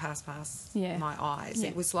life did pass my eyes.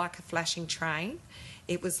 It was like a flashing train.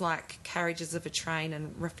 It was like carriages of a train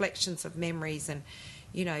and reflections of memories and,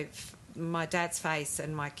 my dad's face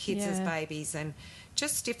and my kids as babies, and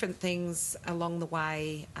just different things along the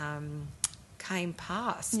way came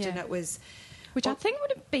past. And it was... Which I think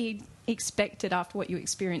would be expected after what you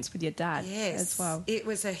experienced with your dad as well. It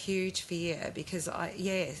was a huge fear because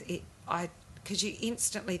because you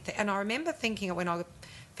instantly... and I remember thinking when I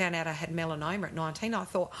found out I had melanoma at 19, I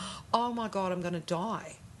thought, oh my God, I'm going to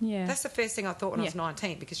die. Yeah. That's the first thing I thought when I was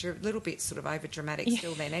 19, because you're a little bit sort of over dramatic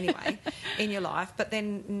still then anyway in your life. But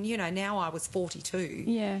then, now I was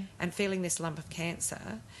 42 and feeling this lump of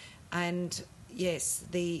cancer, and yes,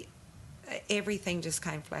 everything just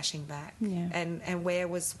came flashing back. Yeah. And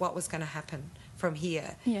what was going to happen from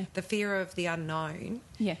here? Yeah. The fear of the unknown.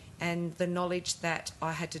 Yeah. And the knowledge that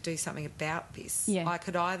I had to do something about this. Yeah. I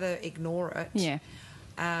could either ignore it. Yeah.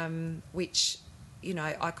 Which,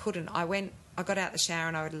 I couldn't. I got out the shower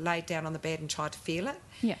and I laid down on the bed and tried to feel it.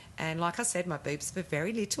 Yeah. And like I said, my boobs were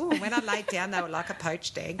very little. And when I laid down, they were like a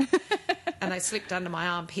poached egg. And they slipped under my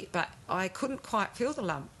armpit. But I couldn't quite feel the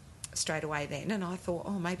lump straight away then. And I thought,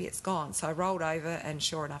 oh, maybe it's gone. So I rolled over and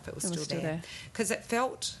sure enough, it was still there. Because it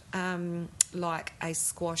felt like a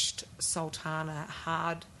squashed sultana,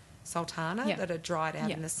 hard sultana that had dried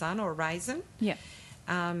out in the sun, or a raisin. Yeah.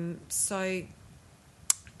 So...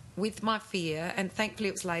 with my fear, and thankfully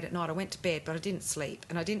it was late at night, I went to bed, but I didn't sleep.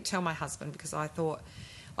 And I didn't tell my husband because I thought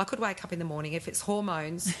I could wake up in the morning. If it's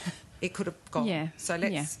hormones, it could have gone. Yeah. So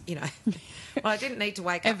let's, well, I didn't need to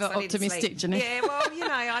wake up. Ever optimistic, Janine. Yeah, well,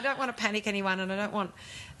 I don't want to panic anyone, and I don't want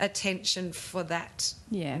attention for that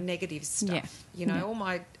negative stuff. All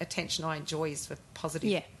my attention I enjoy is for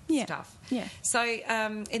positive stuff. Yeah. So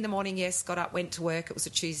in the morning, got up, went to work. It was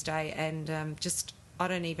a Tuesday, and I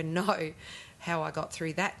don't even know how I got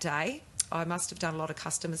through that day. I must have done a lot of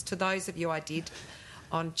customers. To those of you I did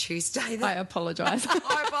on Tuesday. I apologise.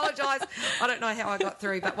 I apologise. I don't know how I got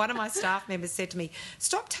through, but one of my staff members said to me,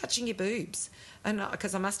 stop touching your boobs. And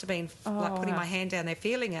because I must have been putting my hand down there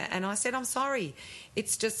feeling it. And I said, I'm sorry.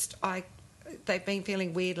 It's just they've been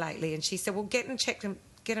feeling weird lately. And she said, well, get them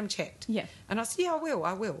checked. Yeah. And I said, yeah,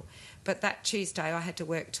 I will. But that Tuesday I had to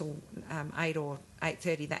work till 8 or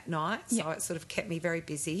 8:30 that night. So it sort of kept me very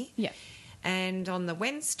busy. Yeah. And on the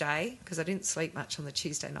Wednesday, because I didn't sleep much on the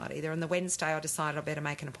Tuesday night either, on the Wednesday I decided I better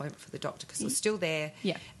make an appointment for the doctor because it was still there.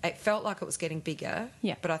 Yeah. It felt like it was getting bigger,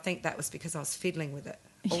 but I think that was because I was fiddling with it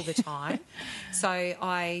all the time. So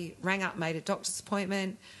I rang up, made a doctor's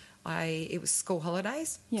appointment. It was school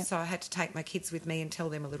holidays, so I had to take my kids with me and tell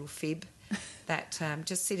them a little fib that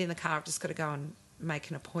just sit in the car, I've just got to go and make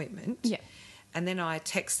an appointment. Yeah. And then I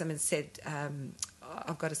texted them and said...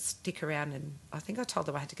 I've got to stick around, and I think I told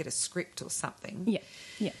them I had to get a script or something. Yeah,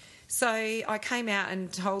 yeah. So I came out and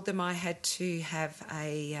told them I had to have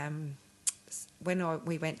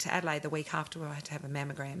we went to Adelaide the week after, I had to have a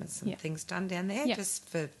mammogram and some things done down there just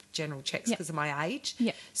for general checks because of my age.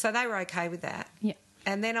 Yeah. So they were okay with that. Yeah.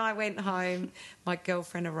 And then I went home, my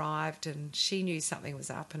girlfriend arrived and she knew something was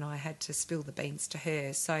up and I had to spill the beans to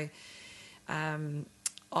her. So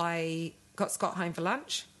I got Scott home for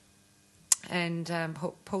lunch and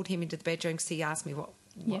pulled him into the bedroom because he asked me what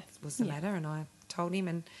was the matter, and I told him.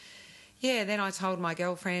 And, then I told my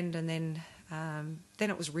girlfriend, and then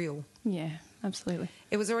it was real. Yeah, absolutely.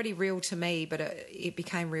 It was already real to me, but it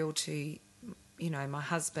became real to, my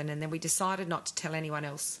husband, and then we decided not to tell anyone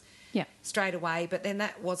else straight away. But then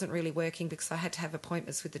that wasn't really working because I had to have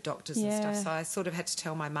appointments with the doctors and stuff, so I sort of had to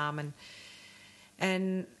tell my mum.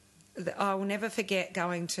 And I will never forget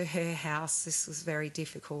going to her house. This was very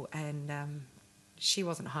difficult, and she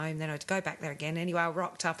wasn't home. Then I had to go back there again. Anyway, I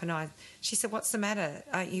rocked up and she said, "What's the matter?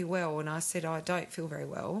 Aren't you well?" And I said, "I don't feel very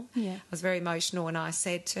well." Yeah. I was very emotional, and I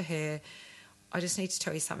said to her, "I just need to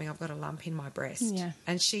tell you something. I've got a lump in my breast." Yeah.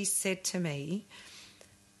 And she said to me,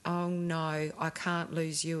 "Oh no, I can't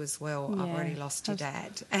lose you as well. I've already lost your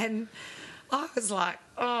dad." And I was like,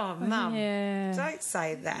 "Oh, Mum, don't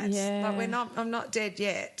say that. Yeah. Like I'm not dead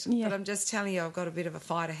yet, but I'm just telling you I've got a bit of a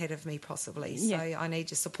fight ahead of me possibly, so I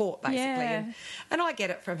need your support, basically." Yeah. And I get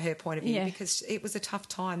it from her point of view because it was a tough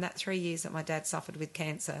time. That 3 years that my dad suffered with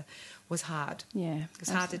cancer was hard. Yeah. It was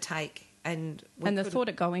hard to take. And the thought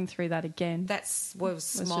of going through that again. That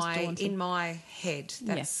was in my head.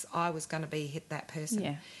 I was going to be that person.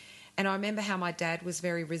 Yeah. And I remember how my dad was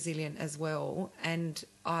very resilient as well. And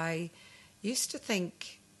I used to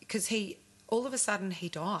think, because all of a sudden he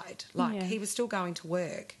died. He was still going to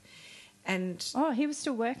work. And he was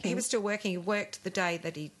still working. He was still working. He worked the day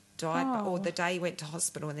that he died, or the day he went to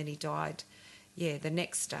hospital, and then he died, the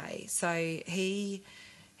next day. So he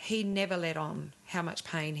never let on how much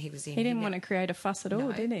pain he was in. He didn't want to create a fuss at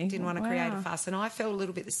all, did he? Didn't want to create a fuss. And I felt a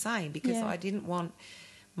little bit the same because I didn't want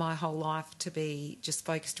my whole life to be just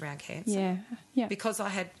focused around cancer. Yeah, yeah. Because I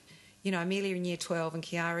had, Amelia in year 12 and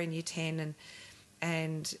Kiara in year 10,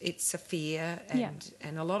 and it's a fear.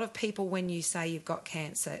 And a lot of people, when you say you've got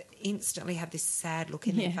cancer, instantly have this sad look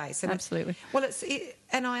in their face. And absolutely.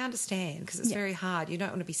 And I understand because it's very hard. You don't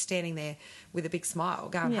want to be standing there with a big smile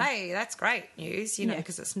going, "Hey, that's great news,"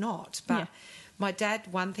 because it's not. But my dad,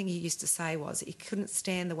 one thing he used to say was he couldn't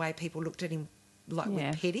stand the way people looked at him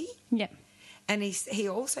with pity. Yeah. And he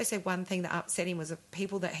also said one thing that upset him was that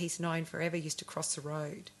people that he's known forever used to cross the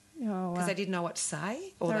road. Because they didn't know what to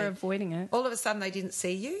say. Or they're avoiding it. All of a sudden they didn't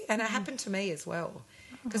see you. And it happened to me as well.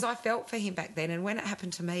 Because I felt for him back then. And when it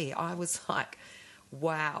happened to me, I was like,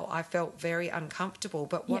 wow, I felt very uncomfortable.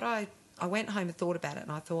 But I went home and thought about it,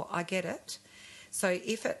 and I thought, I get it. So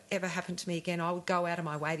if it ever happened to me again, I would go out of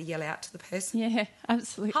my way to yell out to the person. Yeah,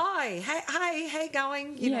 absolutely. "Hi, hey, how you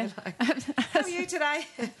going? How are you today?"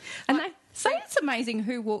 And they say it's amazing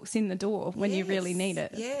who walks in the door when you really need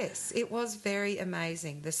it. Yes, it was very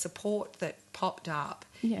amazing. The support that popped up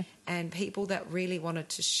and people that really wanted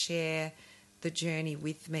to share the journey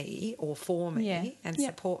with me or for me and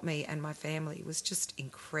support me and my family was just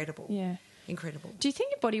incredible. Yeah. Incredible. Do you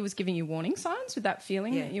think your body was giving you warning signs with that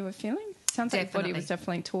feeling that you were feeling? Sounds like your body was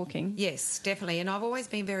definitely talking. Yes, definitely. And I've always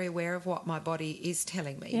been very aware of what my body is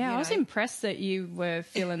telling me. Yeah, I was impressed that you were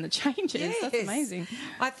feeling the changes. Yes. That's amazing.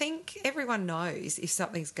 I think everyone knows if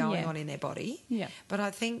something's going on in their body. Yeah. But I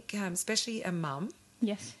think especially a mum.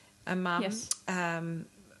 Yes. A mum,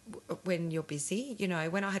 when you're busy,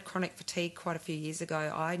 when I had chronic fatigue quite a few years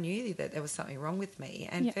ago, I knew that there was something wrong with me.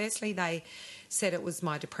 And firstly, they said it was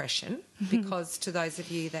my depression because to those of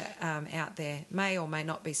you that out there may or may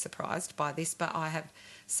not be surprised by this, but I have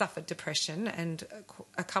suffered depression and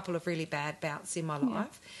a couple of really bad bouts in my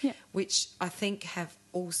life, which I think have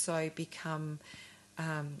also become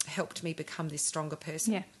helped me become this stronger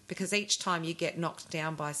person. Yeah. Because each time you get knocked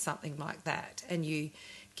down by something like that and you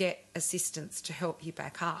get assistance to help you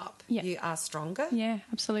back up, you are stronger. Yeah,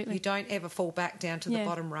 absolutely. You don't ever fall back down to the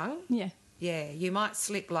bottom rung. Yeah. Yeah, you might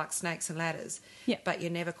slip like snakes and ladders, but you're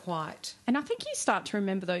never quite. And I think you start to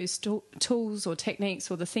remember those tools or techniques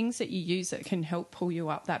or the things that you use that can help pull you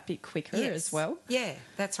up that bit quicker as well. Yeah,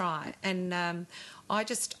 that's right. And I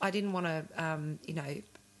didn't want to,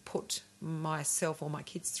 put myself or my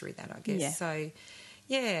kids through that, I guess. Yeah. So,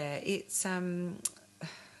 it's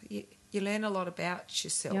you learn a lot about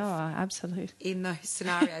yourself. Yeah, absolutely. In those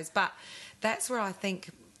scenarios. But that's where I think,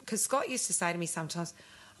 because Scott used to say to me sometimes,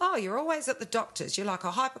 oh, you're always at the doctor's. You're like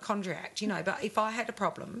a hypochondriac, you know. But if I had a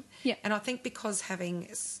problem, and I think because having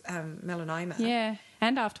melanoma,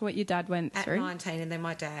 and after what your dad went through at 19, and then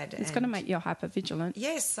my dad, it's going to make you hypervigilant.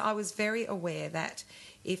 Yes, I was very aware that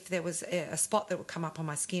if there was a spot that would come up on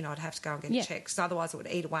my skin, I'd have to go and get it checked, because otherwise it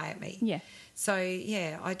would eat away at me. Yeah. So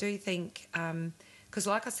I do think, because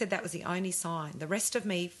like I said, that was the only sign. The rest of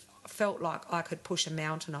me felt like I could push a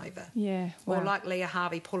mountain over. Yeah. Wow. Or like Leah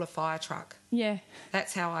Harvey pull a fire truck. Yeah.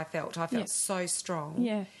 That's how I felt. I felt so strong.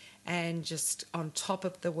 Yeah. And just on top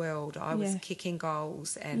of the world. I was kicking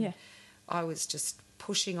goals, and I was just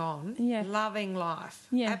pushing on, loving life.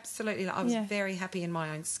 Yeah. Absolutely. I was very happy in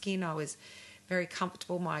my own skin. I was very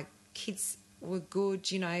comfortable. My kids were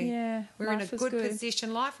good, you know. Yeah. We were in a good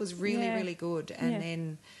position. Life was really, really good. And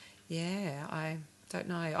then, I don't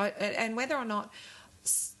know. And whether or not...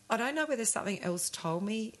 I don't know whether something else told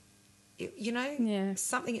me, you know,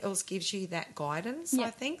 something else gives you that guidance, I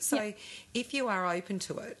think. So if you are open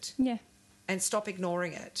to it and stop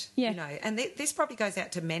ignoring it, you know, and this probably goes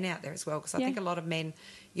out to men out there as well, because I think a lot of men,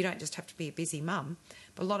 you don't just have to be a busy mum,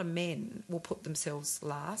 but a lot of men will put themselves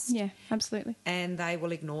last. Yeah, absolutely. And they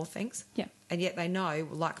will ignore things. Yeah. And yet they know,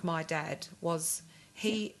 like my dad was,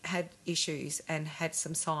 he had issues and had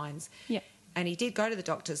some signs. Yeah. And he did go to the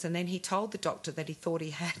doctors, and then he told the doctor that he thought he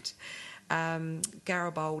had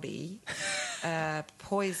Garibaldi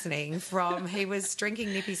poisoning from... He was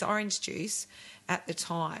drinking Nippy's orange juice at the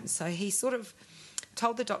time. So he sort of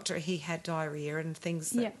told the doctor he had diarrhoea and things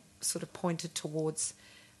that sort of pointed towards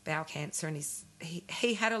bowel cancer. And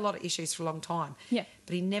he had a lot of issues for a long time. Yeah.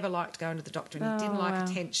 But he never liked going to the doctor, and he didn't like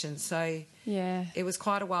attention. So it was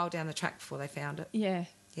quite a while down the track before they found it. Yeah.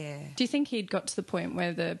 Yeah. Do you think he'd got to the point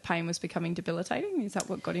where the pain was becoming debilitating? Is that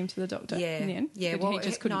what got him to the doctor in the end? Yeah,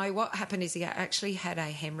 no, what happened is he actually had a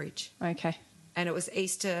hemorrhage. Okay. And it was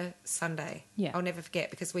Easter Sunday. Yeah. I'll never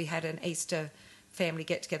forget, because we had an Easter family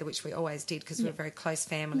get-together, which we always did because we were a very close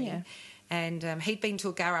family. Yeah. And he'd been to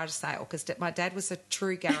a garage sale, because my dad was a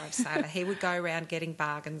true garage sailor. He would go around getting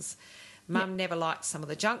bargains. Mum never liked some of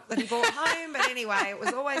the junk that he brought home, but anyway, it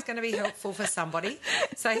was always going to be helpful for somebody.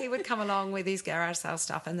 So he would come along with his garage sale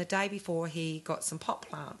stuff, and the day before he got some pot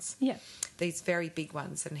plants, these very big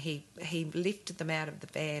ones, and he lifted them out of the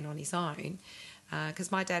van on his own,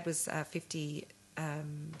 because my dad was 58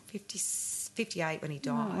 when he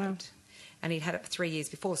died, and he'd had it for 3 years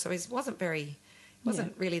before, so he wasn't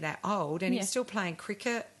really that old, and he was still playing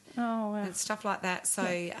cricket and stuff like that.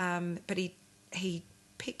 So, but he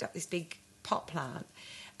picked up this big pot plant,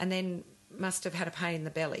 and then must have had a pain in the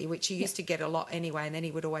belly, which he used to get a lot anyway, and then he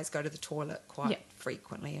would always go to the toilet quite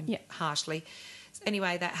frequently and harshly.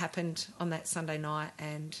 Anyway, that happened on that Sunday night,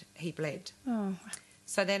 and he bled. Oh.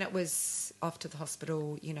 So then it was off to the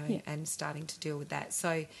hospital, you know, and starting to deal with that.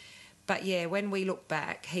 So, but when we look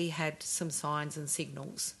back, he had some signs and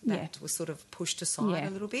signals that were sort of pushed aside a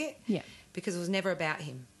little bit, because it was never about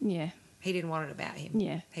him. Yeah. He didn't want it about him.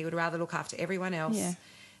 Yeah. He would rather look after everyone else. Yeah.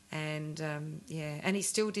 And, and he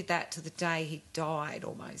still did that to the day he died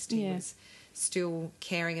almost. He was still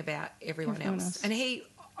caring about everyone else. And I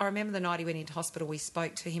remember the night he went into hospital, we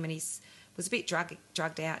spoke to him, and he was a bit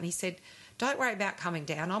drugged out, and he said, "Don't worry about coming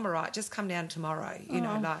down. I'm all right. Just come down tomorrow." You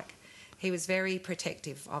know, like, he was very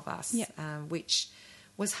protective of us, which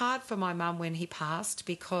was hard for my mum when he passed,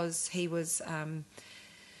 because he was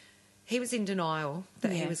in denial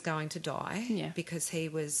that he was going to die, because he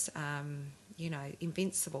was,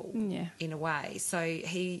 invincible in a way. So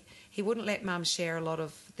he wouldn't let Mum share a lot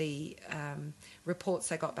of the reports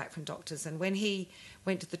they got back from doctors. And when he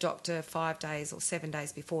went to the doctor 5 days or 7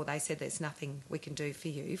 days before, they said, "There's nothing we can do for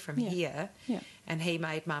you from here." Yeah. And he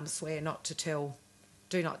made Mum swear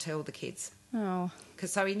do not tell the kids. Oh.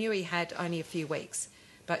 So he knew he had only a few weeks,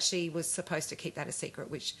 but she was supposed to keep that a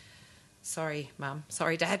secret, which... Sorry, Mum.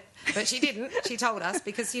 Sorry, Dad. But she didn't. She told us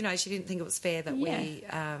because, you know, she didn't think it was fair that we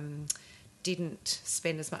didn't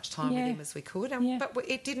spend as much time with him as we could. But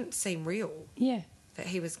it didn't seem real that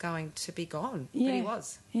he was going to be gone. Yeah. But he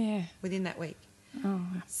was within that week. Oh.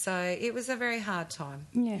 So it was a very hard time.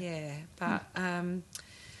 Yeah. But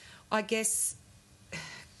I guess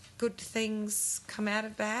good things come out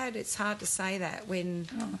of bad. It's hard to say that when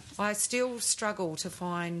I still struggle to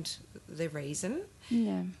find the reason.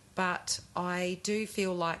 Yeah. But I do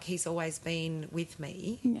feel like he's always been with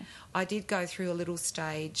me. Yeah. I did go through a little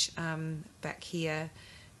stage back here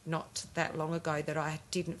not that long ago that I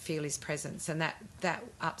didn't feel his presence, and that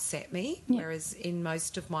upset me, whereas in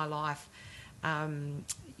most of my life,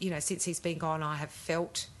 since he's been gone, I have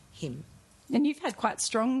felt him. And you've had quite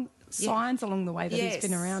strong signs along the way that he's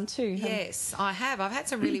been around too. Yes, I have. I've had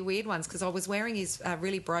some really weird ones, because I was wearing his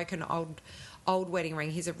really broken old wedding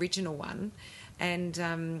ring, his original one, and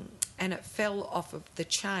it fell off of the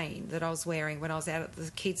chain that I was wearing when I was out at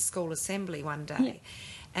the kids' school assembly one day.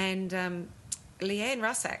 Yeah. And Leanne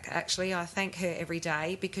Russack, actually, I thank her every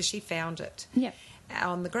day because she found it. Yeah.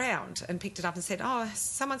 On the ground and picked it up and said, "Oh,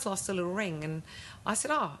 someone's lost a little ring." And I said,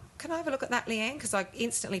 "Oh, can I have a look at that, Leanne?" Because I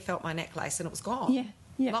instantly felt my necklace and it was gone. Yeah.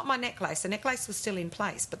 Yeah. Not my necklace. The necklace was still in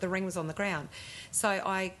place, but the ring was on the ground. So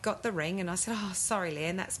I got the ring and I said, "Oh, sorry,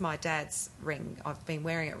 Leanne, that's my dad's ring. I've been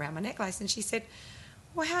wearing it around my necklace." And she said,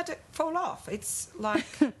 "Well, how did it fall off? It's like..."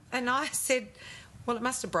 And I said, "Well, it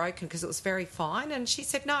must have broken because it was very fine." And she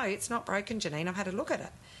said, "No, it's not broken, Janine. I've had a look at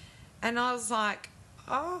it." And I was like,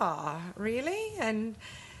 "Oh, really?" And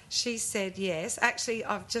she said, "Yes. Actually,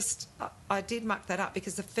 I did muck that up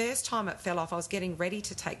because the first time it fell off, I was getting ready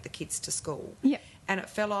to take the kids to school. Yeah. And it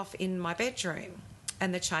fell off in my bedroom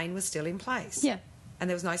and the chain was still in place. Yeah. And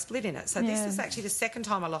there was no split in it. So this is actually the second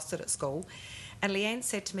time I lost it at school. And Leanne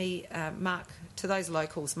said to me, Mark, to those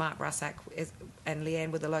locals, Mark Russack and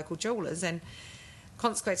Leanne were the local jewellers, and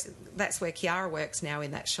consequently, that's where Kiara works now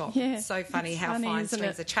in that shop. Yeah, it's so funny how fine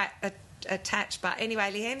strings attached. But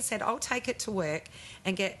anyway, Leanne said, "I'll take it to work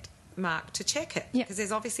and get Mark to check it because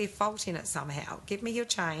there's obviously a fault in it somehow. Give me your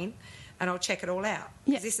chain and I'll check it all out.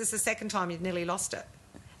 Because this is the second time you've nearly lost it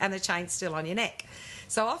and the chain's still on your neck."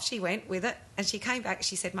 So off she went with it and she came back.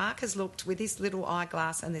 She said, "Mark has looked with this little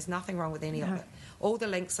eyeglass and there's nothing wrong with any of it. All the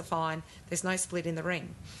links are fine. There's no split in the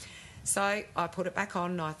ring." So I put it back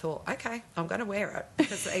on and I thought, okay, I'm going to wear it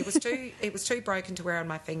because it was too broken to wear on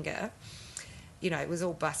my finger. You know, it was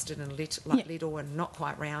all busted and little and not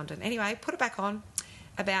quite round. And anyway, put it back on.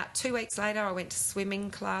 About 2 weeks later, I went to swimming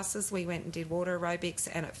classes. We went and did water aerobics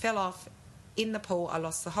and it fell off in the pool. I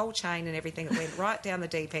lost the whole chain and everything. It went right down the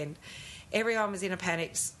deep end. Everyone was in a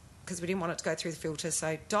panic because we didn't want it to go through the filter.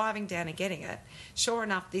 So diving down and getting it. Sure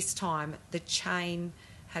enough, this time the chain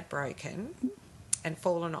had broken and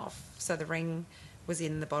fallen off. So the ring was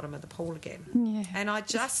in the bottom of the pool again. Yeah. And I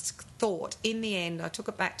just thought, in the end, I took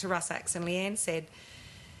it back to Russack's and Leanne said,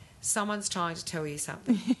 "Someone's trying to tell you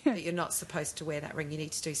something, that you're not supposed to wear that ring. You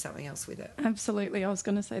need to do something else with it." Absolutely. I was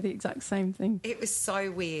going to say the exact same thing. It was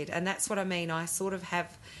so weird. And that's what I mean. I sort of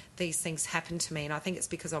have these things happen to me and I think it's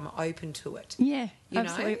because I'm open to it. Yeah, you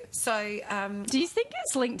absolutely. know? So, do you think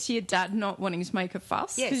it's linked to your dad not wanting to make a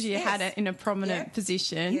fuss? Yes. Because you had it in a prominent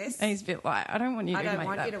position. Yes. And he's a bit like, I don't want you to make that fuss. I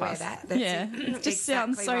don't want you to wear that. That's it just exactly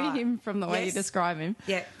sounds so right. him from the way you describe him.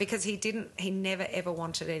 Yeah, because he never ever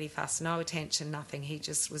wanted any fuss, no attention, nothing. He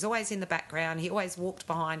just was always in the background. He always walked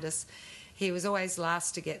behind us. He was always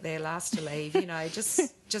last to get there, last to leave. You know,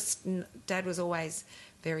 just Dad was always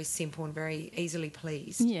very simple and very easily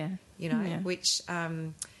pleased. Yeah. You know, which,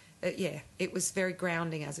 it was very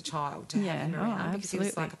grounding as a child to have him around because he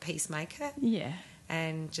was like a peacemaker. Yeah.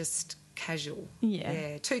 And just casual.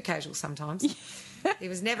 Yeah. Too casual sometimes. He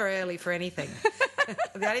was never early for anything.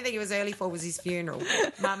 The only thing he was early for was his funeral.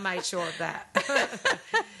 Mum made sure of that.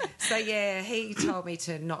 So, he told me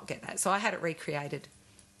to not get that. So I had it recreated.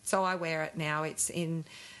 So I wear it now. It's in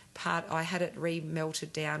part... I had it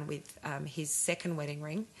remelted down with his second wedding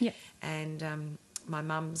ring and my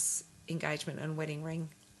mum's engagement and wedding ring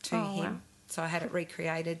to him. Wow. So I had it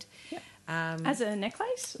recreated. Yep. As a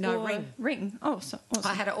necklace? No, or ring. Oh, so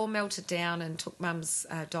awesome. I had it all melted down and took Mum's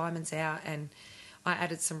diamonds out and I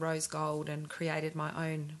added some rose gold and created my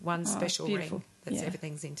own special ring that's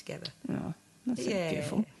everything's in together. Oh, that's so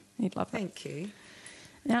beautiful. You'd love it. Thank you.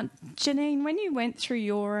 Now, Janine, when you went through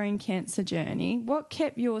your own cancer journey, what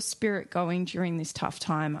kept your spirit going during this tough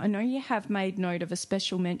time? I know you have made note of a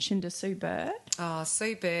special mention to Sue Bird. Oh,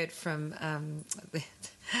 Sue Bird from the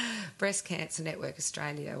Breast Cancer Network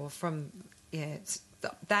Australia, or from,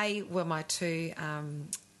 they were my two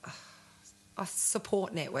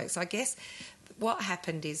support networks. I guess what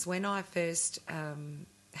happened is when I first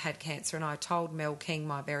had cancer and I told Mel King,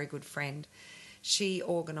 my very good friend, she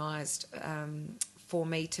organised for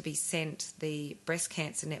me to be sent the Breast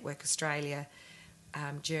Cancer Network Australia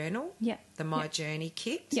journal, the My Journey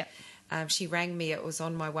kit. Yeah. She rang me. It was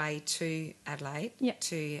on my way to Adelaide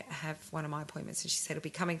to have one of my appointments, and she said it'll be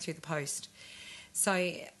coming through the post.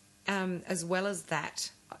 So as well as that,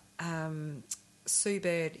 Sue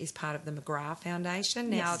Bird is part of the McGrath Foundation.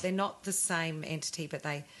 Now, they're not the same entity, but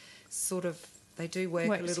they sort of... They do work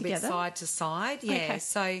a little bit side to side. Yeah. Okay.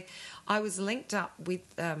 So I was linked up with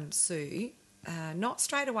Sue, not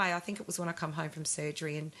straight away. I think it was when I come home from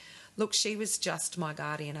surgery. And look, she was just my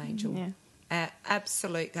guardian angel,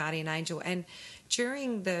 absolute guardian angel. And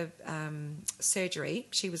during the surgery,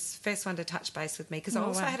 she was the first one to touch base with me because I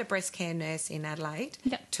also had a breast care nurse in Adelaide,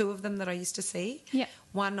 two of them that I used to see. Yeah.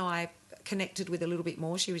 One I connected with a little bit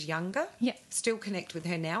more. She was younger. Yeah. Still connect with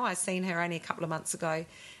her now. I seen her only a couple of months ago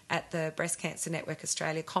at the Breast Cancer Network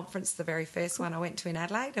Australia conference, the very first one I went to in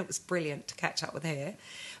Adelaide. It was brilliant to catch up with her.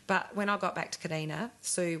 But when I got back to Kadina,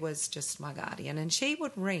 Sue was just my guardian, and she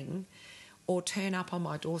would ring or turn up on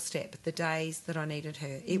my doorstep the days that I needed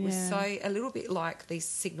her. It was so a little bit like these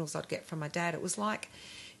signals I'd get from my dad. It was like,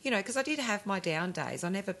 you know, because I did have my down days. I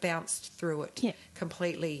never bounced through it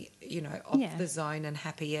completely, you know, off the zone and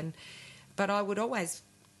happy. But I would always,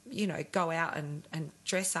 you know, go out and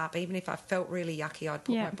dress up. Even if I felt really yucky, I'd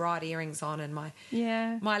put my bright earrings on and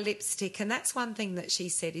my lipstick. And that's one thing that she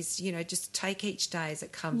said is, you know, just take each day as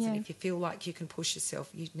it comes. And if you feel like you can push yourself,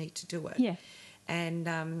 you need to do it. Yeah. And,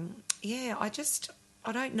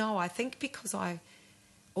 I don't know. I think because I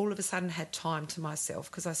all of a sudden had time to myself,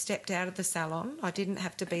 because I stepped out of the salon. I didn't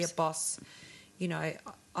have to be a boss. You know,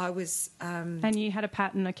 I was... and you had a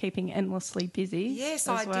pattern of keeping endlessly busy. Yes,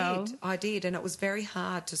 I did. And it was very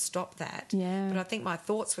hard to stop that. Yeah. But I think my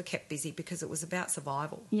thoughts were kept busy because it was about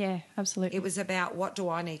survival. Yeah, absolutely. It was about what do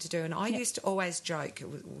I need to do. And I used to always joke.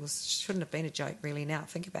 It shouldn't have been a joke really now,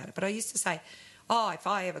 think about it. But I used to say, if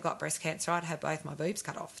I ever got breast cancer, I'd have both my boobs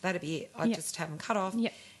cut off. That'd be it. I'd just have them cut off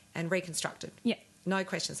and reconstructed. Yeah. No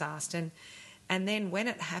questions asked. And then when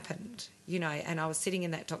it happened, you know, and I was sitting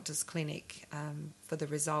in that doctor's clinic for the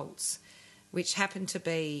results, which happened to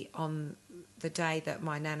be on the day that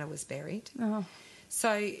my nana was buried. Oh.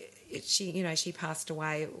 So she passed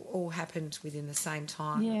away. It all happened within the same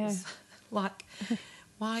time. Yeah. It was like,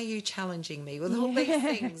 why are you challenging me with all these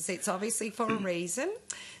things? It's obviously for a reason.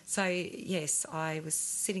 So, yes, I was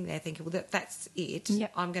sitting there thinking, well, that's it.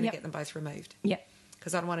 Yep. I'm going to get them both removed. Yeah.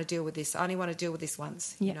 Because I don't want to deal with this. I only want to deal with this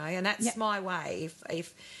once, you know, and that's my way.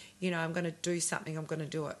 If you know, I'm going to do something, I'm going to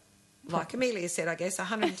do it. Like Amelia said, I guess,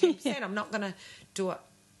 110%. I'm not going to do it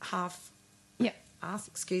half ass,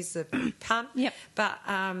 excuse the pun. Yep. But,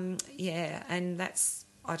 and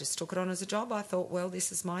I just took it on as a job. I thought, well,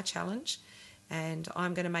 this is my challenge and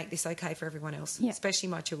I'm going to make this okay for everyone else, especially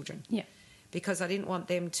my children. Yeah. Because I didn't want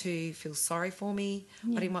them to feel sorry for me.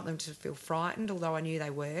 I didn't want them to feel frightened, although I knew they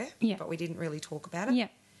were, but we didn't really talk about it. Yeah,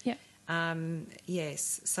 yeah.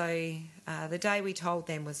 Yes, so the day we told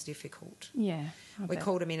them was difficult. Yeah. We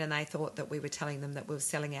called them in and they thought that we were telling them that we were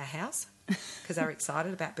selling our house because they were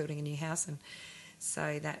excited about building a new house, and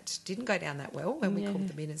so that didn't go down that well when we called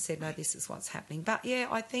them in and said, no, this is what's happening. But,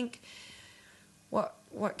 I think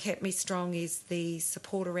what kept me strong is the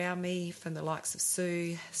support around me from the likes of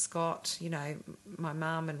Sue, Scott, you know, my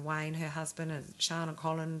mum and Wayne, her husband, and Sean and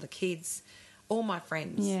Colin, the kids, all my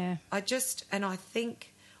friends. Yeah. I just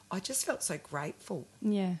felt so grateful.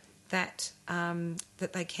 Yeah. That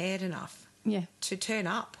they cared enough. Yeah. To turn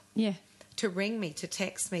up. Yeah. To ring me, to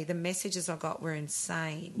text me. The messages I got were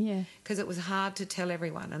insane. Yeah. Because it was hard to tell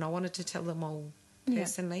everyone, and I wanted to tell them all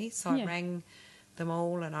personally. So I rang them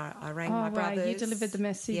all, and I rang my brothers. You delivered the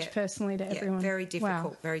message personally to everyone. Very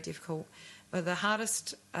difficult, very difficult. But the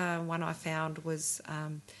hardest one I found was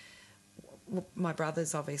my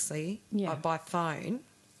brothers, obviously, by phone.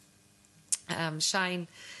 Shane,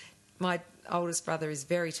 my oldest brother, is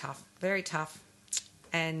very tough,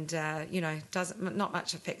 and not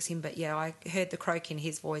much affects him. But I heard the croak in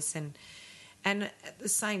his voice, and the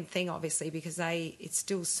same thing, obviously, because it's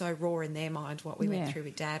still so raw in their mind what we went through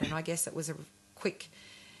with Dad, and I guess it was a quick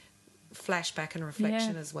flashback and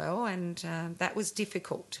reflection as well, and that was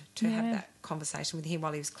difficult to have that conversation with him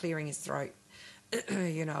while he was clearing his throat,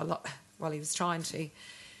 a lot while he was trying to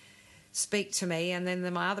speak to me. And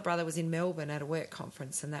then my other brother was in Melbourne at a work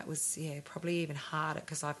conference, and that was probably even harder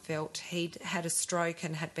because I felt he'd had a stroke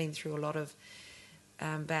and had been through a lot of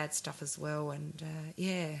bad stuff as well, and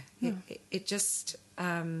it just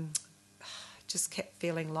kept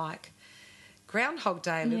feeling like Groundhog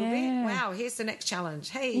Day a little bit. Wow, here's the next challenge.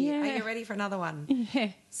 Hey, are you ready for another one?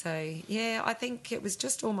 Yeah. So, I think it was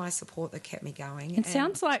just all my support that kept me going. It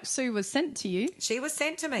sounds like Sue was sent to you. She was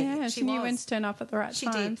sent to me. Yeah, she knew when to turn up at the right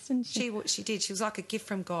times, didn't she? She did. She was like a gift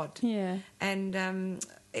from God. Yeah. And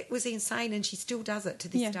it was insane, and she still does it to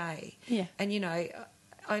this day. Yeah. And,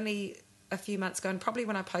 only a few months ago, and probably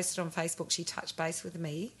when I posted on Facebook, she touched base with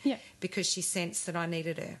me because she sensed that I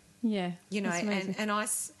needed her. Yeah. And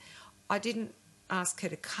I didn't ask her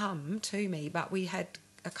to come to me, but we had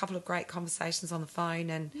a couple of great conversations on the phone,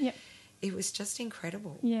 and it was just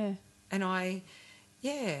incredible. Yeah. And I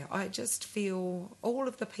just feel all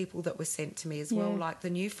of the people that were sent to me as well, like the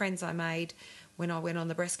new friends I made when I went on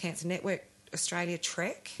the Breast Cancer Network Australia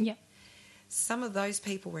trek. Yeah. Some of those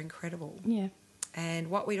people were incredible. Yeah. And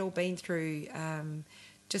what we'd all been through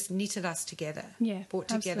just knitted us together. Yeah, brought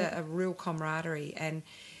together a real camaraderie, and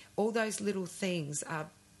all those little things are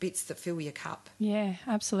bits that fill your cup. Yeah,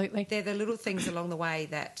 absolutely. They're the little things along the way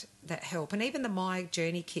that help. And even the My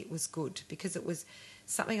Journey kit was good because it was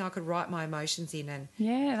something I could write my emotions in and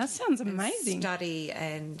that sounds amazing. And study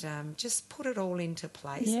and just put it all into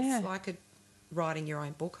place. Yeah. It's like writing your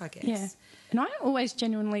own book, I guess. Yeah. And I always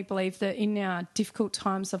genuinely believe that in our difficult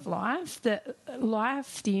times of life, that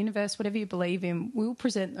life, the universe, whatever you believe in, will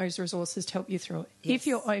present those resources to help you through it. Yes. If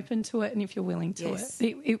you're open to it and if you're willing to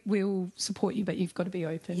it will support you, but you've got to be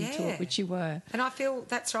open to it, which you were. And I feel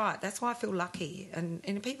that's right. That's why I feel lucky.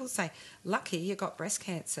 And people say, lucky you got breast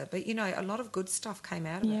cancer. But, you know, a lot of good stuff came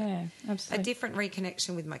out of it. Yeah, absolutely. A different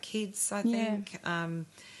reconnection with my kids, I think.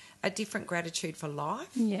 A different gratitude for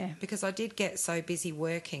life. Yeah. Because I did get so busy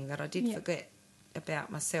working that I did forget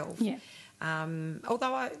about myself. Yeah.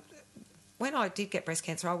 Although when I did get breast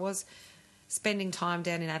cancer, I was spending time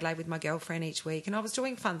down in Adelaide with my girlfriend each week and I was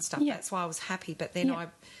doing fun stuff. Yeah. That's why I was happy. But then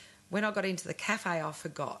when I got into the cafe, I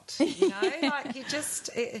forgot. You know, like you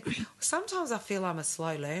just... sometimes I feel I'm a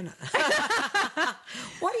slow learner.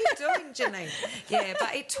 What are you doing, Janine? Yeah,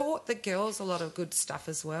 but it taught the girls a lot of good stuff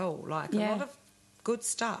as well. Like a lot of good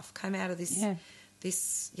stuff came out of this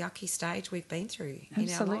this yucky stage we've been through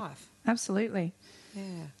in our life. Absolutely.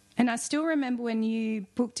 Yeah. And I still remember when you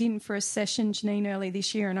booked in for a session, Janine, early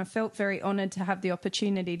this year, and I felt very honoured to have the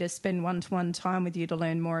opportunity to spend one-to-one time with you to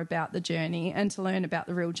learn more about the journey and to learn about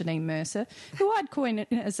the real Janine Mercer, who I'd coin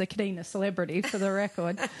as a Kadina celebrity for the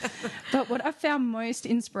record. But what I found most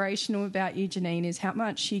inspirational about you, Janine, is how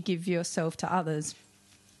much you give yourself to others.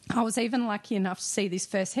 I was even lucky enough to see this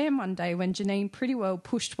firsthand one day when Janine pretty well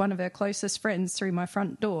pushed one of her closest friends through my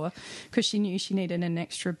front door because she knew she needed an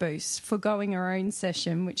extra boost, foregoing her own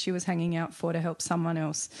session, which she was hanging out for to help someone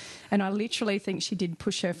else. And I literally think she did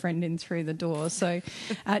push her friend in through the door. So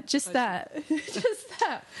just that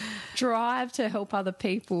drive to help other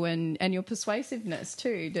people and your persuasiveness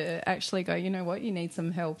too, to actually go, you know what, you need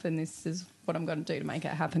some help and this is what I'm going to do to make it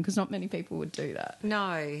happen, because not many people would do that.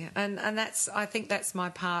 No, and that's, I think that's my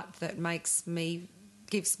part that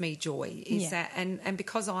gives me joy is that, and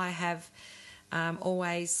because I have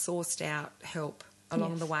always sourced out help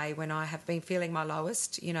along the way when I have been feeling my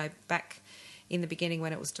lowest, you know, back in the beginning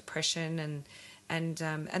when it was depression and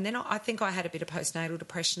then I think I had a bit of postnatal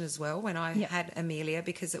depression as well when I had Amelia,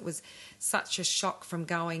 because it was such a shock from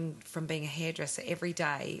going from being a hairdresser every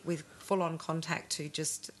day with full-on contact to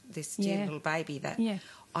just this dear little baby that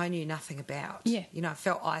I knew nothing about. Yeah. You know, I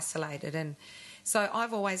felt isolated. And so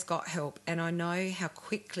I've always got help, and I know how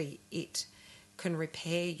quickly it can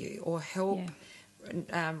repair you or help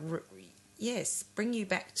bring you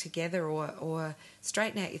back together or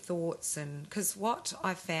straighten out your thoughts. And because what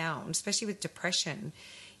I found, especially with depression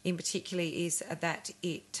in particular, is that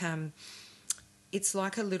it's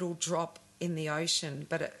like a little drop in the ocean,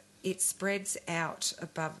 but it spreads out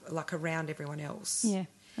above, like around everyone else. Yeah.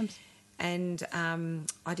 And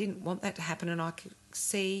I didn't want that to happen, and I could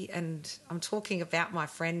see, and I'm talking about my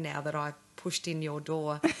friend now that I pushed in your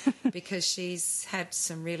door because she's had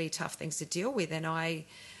some really tough things to deal with, and I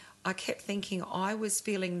kept thinking I was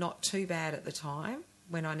feeling not too bad at the time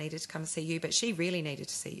when I needed to come see you, but she really needed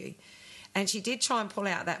to see you. And she did try and pull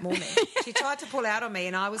out that morning. She tried to pull out on me,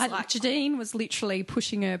 and I was like... Jadine was literally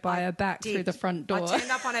pushing her by her back through the front door. I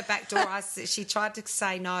turned up on her back door. She tried to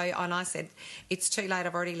say no, and I said, it's too late,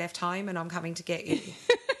 I've already left home and I'm coming to get you.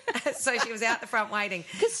 So she was out the front waiting.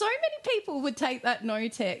 Because so many people would take that no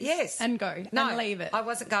text and go and leave it. I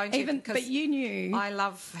wasn't going to. But you knew. I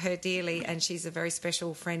love her dearly, and she's a very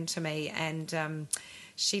special friend to me, and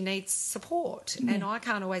she needs support, and I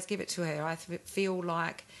can't always give it to her. I feel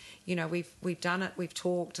like... You know, we've done it, we've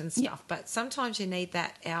talked and stuff, but sometimes you need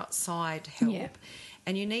that outside help,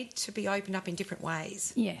 and you need to be opened up in different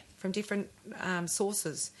ways, from different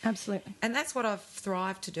sources. Absolutely. And that's what I've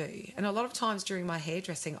thrived to do. And a lot of times during my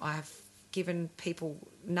hairdressing, I've given people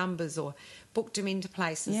numbers or booked them into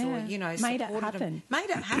places or, you know, made it happen.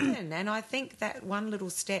 And I think that one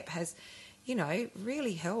little step has, you know,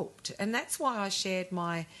 really helped. And that's why I shared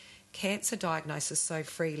my cancer diagnosis so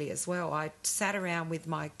freely as well. I sat around with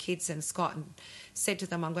my kids and Scott and said to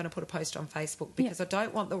them, I'm going to put a post on Facebook because I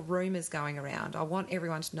don't want the rumours going around. I want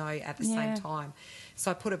everyone to know at the same time. So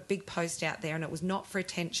I put a big post out there, and it was not for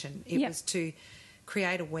attention. It was to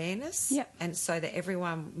create awareness and so that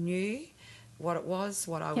everyone knew what it was,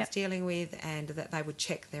 what I was dealing with, and that they would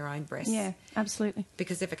check their own breasts. Yeah, absolutely.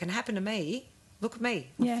 Because if it can happen to me, look at me,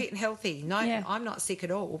 I'm fit and healthy. No, I'm not sick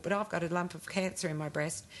at all, but I've got a lump of cancer in my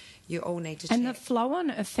breast. You all need to check. And the flow-on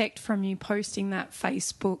effect from you posting that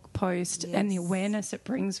Facebook post and the awareness it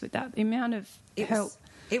brings with that, the amount of help.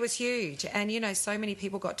 It was huge. And, you know, so many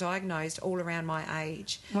people got diagnosed all around my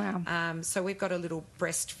age. Wow. So we've got a little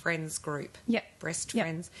breast friends group.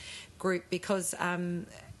 Friends group because,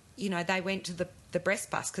 you know, they went to the breast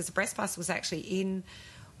bus because the breast bus was actually in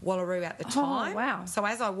Wallaroo at the time. Oh, wow. So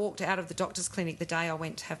as I walked out of the doctor's clinic the day I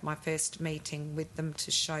went to have my first meeting with them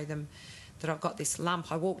to show them that I've got this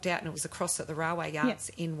lump, I walked out and it was across at the railway yards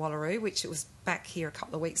in Wallaroo, which it was back here a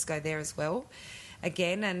couple of weeks ago there as well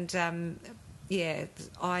again. And,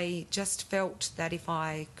 I just felt that if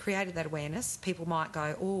I created that awareness, people might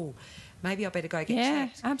go, oh, maybe I better go get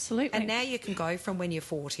checked. Yeah, absolutely. And now you can go from when you're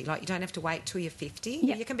 40. Like, you don't have to wait till you're 50.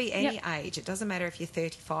 Yep. You can be any age. It doesn't matter if you're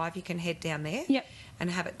 35. You can head down there and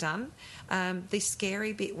have it done. The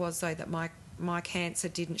scary bit was, though, that my cancer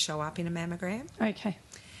didn't show up in a mammogram. Okay.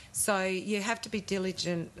 So you have to be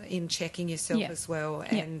diligent in checking yourself as well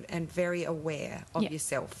and very aware of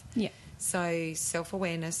yourself. Yeah. So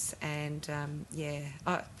self-awareness and,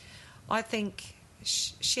 I think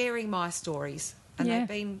sharing my stories, and they've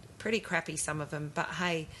been pretty crappy, some of them, but,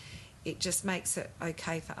 hey, it just makes it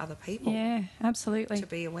okay for other people. Yeah, absolutely. To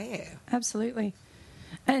be aware. Absolutely.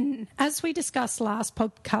 And as we discussed last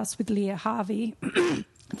podcast with Leah Harvey,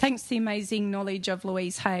 thanks to the amazing knowledge of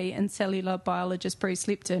Louise Hay and cellular biologist Bruce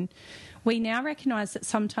Lipton, we now recognise that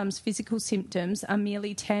sometimes physical symptoms are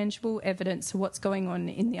merely tangible evidence of what's going on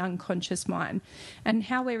in the unconscious mind and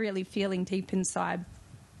how we're really feeling deep inside.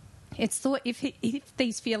 It's thought if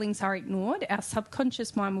these feelings are ignored, our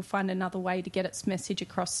subconscious mind will find another way to get its message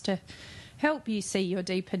across to help you see your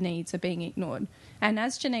deeper needs are being ignored. And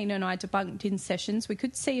as Janine and I debunked in sessions, we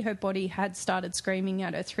could see her body had started screaming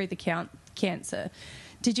at her through the cancer.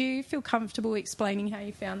 Did you feel comfortable explaining how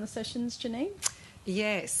you found the sessions, Janine?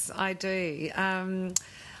 Yes, I do.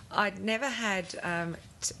 I'd never had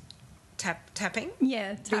tapping.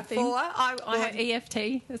 Yeah, tapping. Before. I had EFT,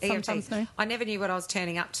 it's sometimes known. I never knew what I was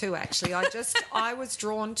turning up to, actually. I was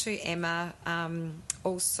drawn to Emma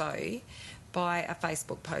also by a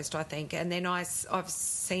Facebook post, I think. And then I've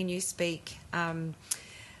seen you speak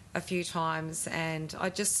a few times, and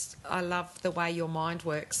I love the way your mind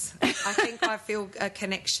works. I think I feel a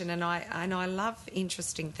connection, and I love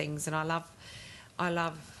interesting things, and I love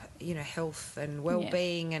health and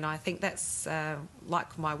well-being, and I think that's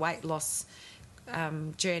like my weight loss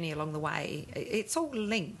journey along the way. It's all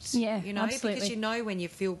linked, absolutely. Because you know when you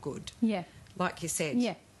feel good, like you said.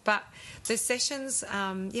 Yeah. But the sessions,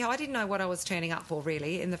 I didn't know what I was turning up for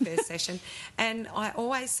really in the first session, and I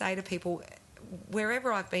always say to people,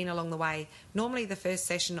 wherever I've been along the way, normally the first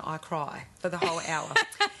session I cry for the whole hour.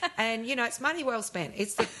 And, it's money well spent.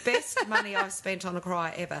 It's the best money I've spent on a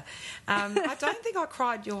cry ever. I don't think I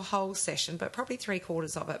cried your whole session, but probably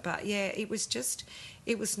 3/4 of it. But, it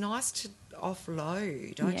was nice to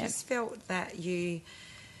offload. I just felt that you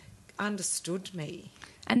understood me.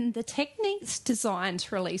 And the technique's designed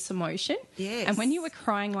to release emotion. Yes. And when you were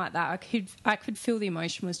crying like that, I could feel the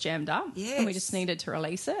emotion was jammed up. Yes. And we just needed to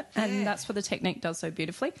release it. And that's what the technique does so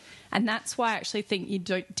beautifully. And that's why I actually think you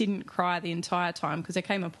didn't cry the entire time, because there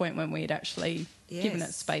came a point when we had actually given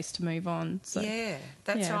it space to move on. So,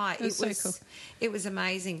 that's right. It was so cool. It was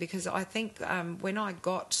amazing, because I think when I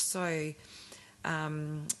got so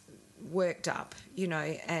worked up,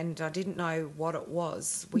 and I didn't know what it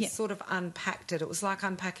was. We sort of unpacked it. It was like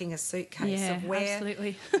unpacking a suitcase of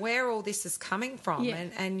where all this is coming from. Yeah.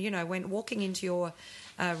 And when walking into your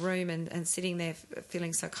room and sitting there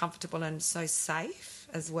feeling so comfortable and so safe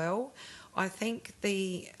as well, I think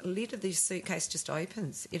the lid of this suitcase just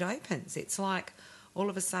opens. It opens. It's like all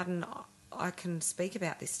of a sudden I can speak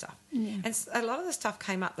about this stuff. Yeah. And a lot of the stuff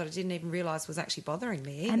came up that I didn't even realise was actually bothering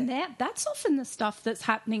me either. And that's often the stuff that's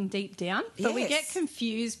happening deep down. But we get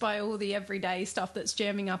confused by all the everyday stuff that's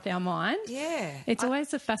jamming up our mind. Yeah. It's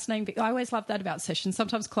always a fascinating bit. I always love that about sessions.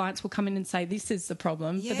 Sometimes clients will come in and say, this is the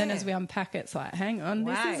problem. But then as we unpack it, it's like, hang on,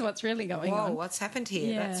 this is what's really going on. What's happened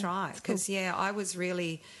here? Yeah. That's right. Because, I was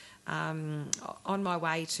really on my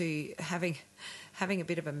way to having a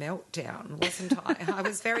bit of a meltdown, wasn't I? I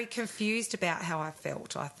was very confused about how I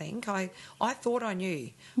felt, I think. I thought I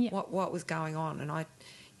knew what was going on, and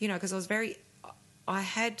because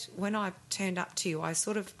when I turned up to you, I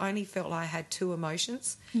sort of only felt like I had two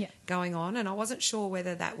emotions going on, and I wasn't sure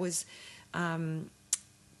whether that was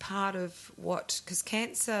part of because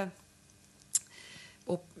cancer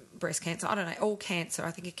or breast cancer, I don't know, all cancer,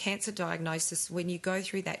 I think a cancer diagnosis, when you go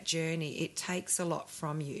through that journey, it takes a lot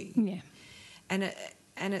from you. Yeah.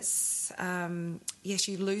 and it's yes,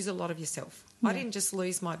 you lose a lot of yourself. Yeah. I didn't just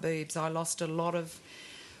lose my boobs; I lost a lot of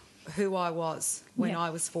who I was when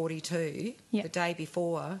I was 42. The day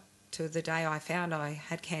before to the day I found I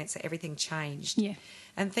had cancer, everything changed. Yeah,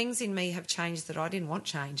 and things in me have changed that I didn't want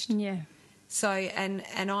changed. Yeah. So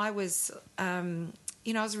and I was, I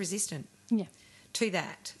was resistant. Yeah. To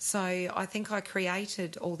that. So I think I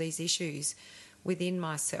created all these issues within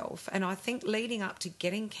myself. And I think leading up to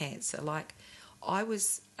getting cancer, like I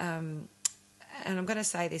was, and I'm going to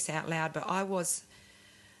say this out loud, but I was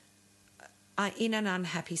in an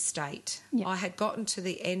unhappy state. Yeah. I had gotten to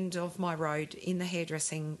the end of my road in the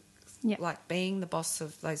hairdressing, like being the boss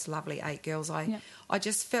of those lovely 8 girls. I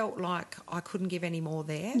just felt like I couldn't give any more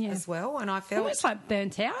there as well. And I felt... Almost like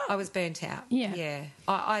burnt out. I was burnt out. Yeah. Yeah.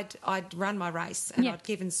 I'd run my race and I'd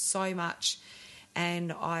given so much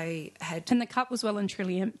and I had... And the cup was well and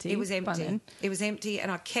truly empty. It was empty. It was empty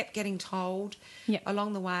and I kept getting told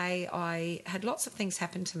along the way. I had lots of things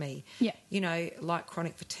happen to me, like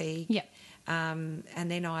chronic fatigue. Yeah. And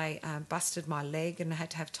then I busted my leg and I had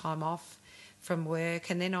to have time off from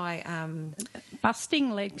work, and then I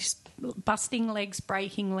busting legs,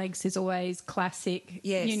 breaking legs is always classic.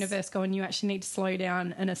 Yes. Universe going, you actually need to slow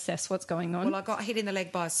down and assess what's going on. Well, I got hit in the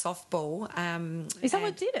leg by a softball. Is that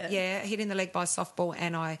what did it? Yeah, hit in the leg by a softball,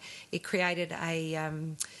 and it created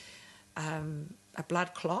a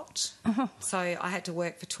blood clot. Uh-huh. So I had to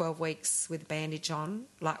work for 12 weeks with a bandage on,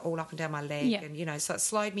 like all up and down my leg, and so it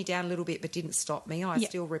slowed me down a little bit, but didn't stop me. I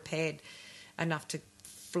still repaired enough to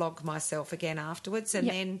flog myself again afterwards, and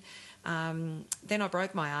then I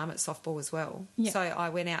broke my arm at softball as well. So I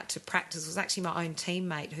went out to practice. It was actually my own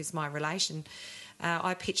teammate who's my relation.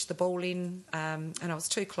 I pitched the ball in and I was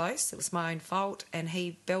too close. It was my own fault, and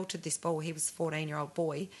he belted this ball. He was a 14-year-old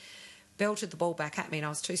boy, belted the ball back at me, and I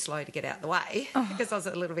was too slow to get out of the way because I was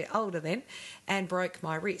a little bit older then, and broke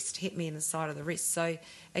my wrist, hit me in the side of the wrist. So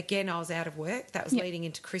again, I was out of work. That was leading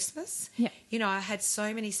into Christmas. I had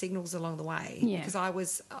so many signals along the way because I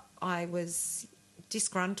was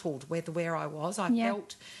disgruntled with where I was. I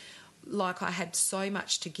felt like I had so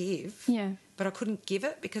much to give, but I couldn't give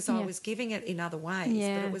it because I was giving it in other ways.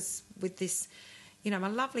 But it was with this, my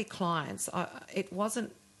lovely clients. It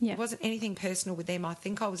wasn't anything personal with them. I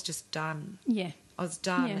think I was just done. I was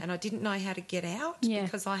done, and I didn't know how to get out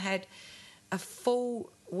because I had a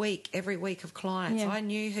full week every week of clients. I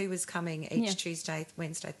knew who was coming each Tuesday,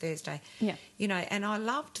 Wednesday, Thursday. And I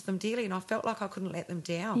loved them dearly, and I felt like I couldn't let them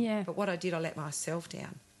down. But what I did, I let myself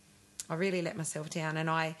down. I really let myself down,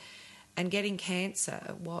 and getting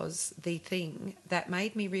cancer was the thing that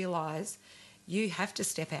made me realise you have to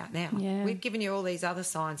step out now. We've given you all these other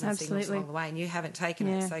signs and signals along the way, and you haven't taken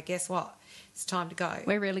it. So guess what? It's time to go.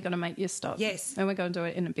 We're really going to make you stop. Yes. And we're going to do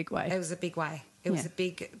it in a big way. It was a big way. It was a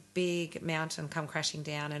big, big mountain come crashing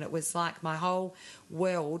down, and it was like my whole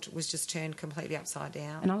world was just turned completely upside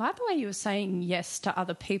down. And I like the way you were saying yes to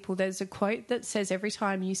other people. There's a quote that says every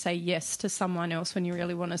time you say yes to someone else when you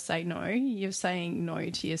really want to say no, you're saying no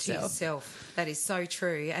to yourself. To yourself. That is so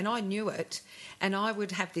true. And I knew it, and I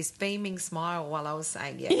would have this beaming smile while I was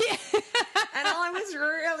saying yes. And I was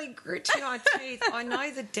really gritting my teeth. I know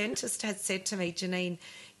the dentist had said to me, Janine,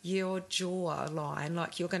 your jawline,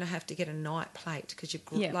 like you're going to have to get a night plate because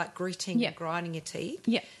you're like gritting and grinding your teeth.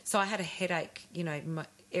 So I had a headache,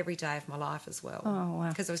 every day of my life as well. Oh, wow.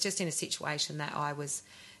 Because I was just in a situation that I was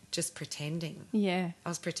just pretending. I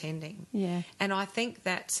was pretending. And I think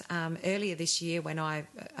that earlier this year when I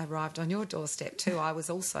arrived on your doorstep too, I was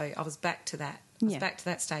back to that. I was back to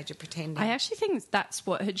that stage of pretending. I actually think that's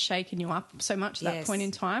what had shaken you up so much at that point in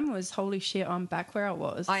time was, holy shit, I'm back where I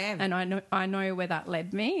was. I am. And I know where that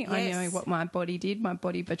led me. I know what my body did. My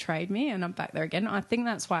body betrayed me, and I'm back there again. I think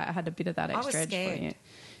that's why I had a bit of that extra edge for you.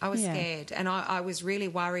 I was scared, and I was really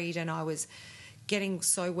worried, and I was getting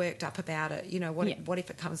so worked up about it. What if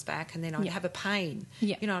it comes back, and then I'd have a pain?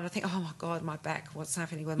 And I think, oh my God, my back, what's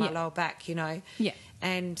happening with my lower back?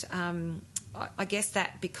 And I guess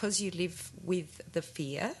that because you live with the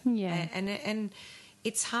fear, and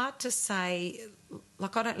it's hard to say,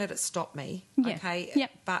 like, I don't let it stop me, okay?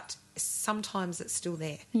 But sometimes it's still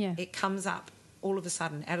there. It comes up all of a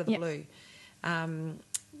sudden out of the blue.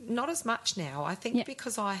 Not as much now. I think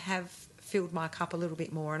because I have filled my cup a little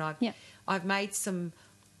bit more, and I've made some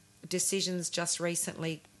decisions just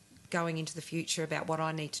recently going into the future about what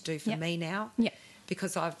I need to do for me now.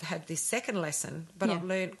 Because I've had this second lesson, but I've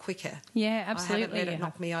learnt quicker. Absolutely. I haven't let it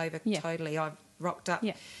knock me over totally. I've rocked up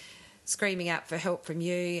screaming out for help from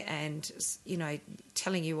you and,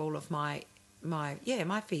 telling you all of my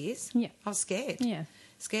fears. I was scared.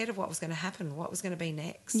 Scared of what was going to happen, what was going to be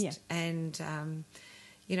next. And,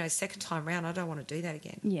 second time round, I don't want to do that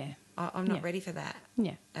again. Yeah. I'm not ready for that.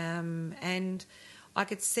 Yeah. And I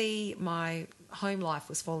could see my home life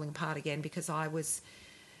was falling apart again because I was...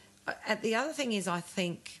 the other thing is, I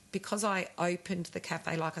think, because I opened the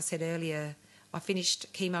cafe, like I said earlier, I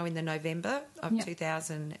finished chemo in the November of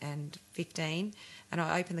 2015 and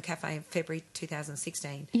I opened the cafe in February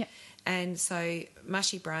 2016. Yeah. And so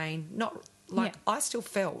mushy brain, not like I still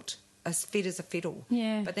felt as fit as a fiddle.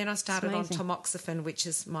 Yeah. But then I started on tamoxifen, which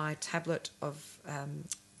is my tablet of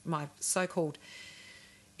my so-called...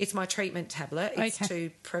 It's my treatment tablet. It's to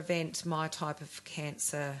prevent my type of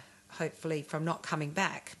cancer, hopefully, from not coming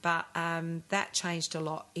back. But that changed a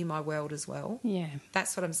lot in my world as well. Yeah.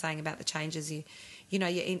 That's what I'm saying about the changes. You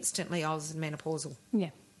instantly... I was menopausal. Yeah.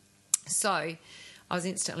 So I was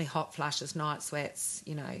instantly hot flushes, night sweats,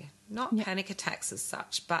 not panic attacks as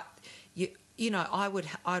such, but,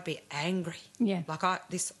 I'd be angry. Yeah. Like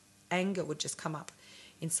this anger would just come up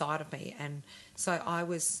inside of me. And so I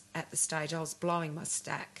was at the stage, I was blowing my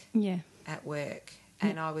stack at work.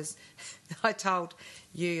 And I told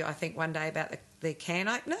you, I think, one day about the can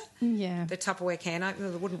opener, the Tupperware can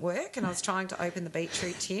opener that wouldn't work. And I was trying to open the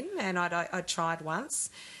beetroot tin, and I'd tried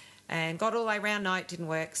once and got all the way around. No, it didn't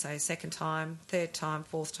work. So second time, third time,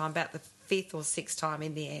 fourth time, about the fifth or sixth time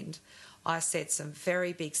in the end, I said some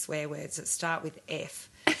very big swear words that start with F.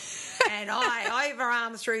 And I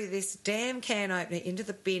overarmed through this damn can opener into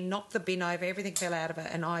the bin, knocked the bin over, everything fell out of it,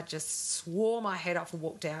 and I just swore my head off and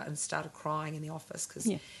walked out and started crying in the office because,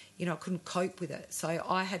 I couldn't cope with it. So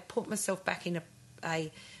I had put myself back in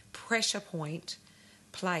a pressure point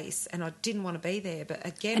place and I didn't want to be there. But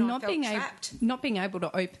again, I felt trapped. Not being able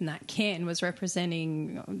to open that can was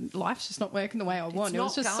representing life's just not working the way I want. It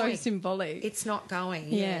was just so symbolic. It's not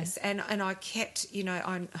going, yes. And I kept,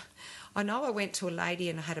 I know I went to a lady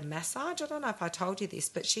and I had a massage. I don't know if I told you this,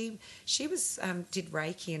 but she was did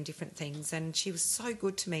Reiki and different things, and she was so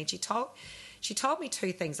good to me. And she told me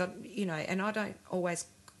two things, and I don't always.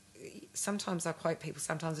 Sometimes I quote people,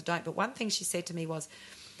 sometimes I don't. But one thing she said to me was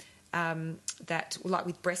that, like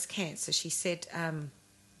with breast cancer, she said,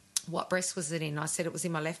 "What breast was it in?" I said it was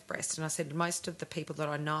in my left breast, and I said most of the people that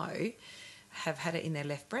I know have had it in their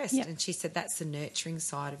left breast, and she said that's the nurturing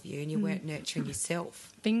side of you, and you weren't nurturing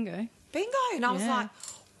yourself. Bingo. And I was like,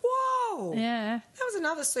 whoa. Yeah. That was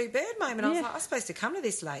another Sue Bird moment. I was like, I'm supposed to come to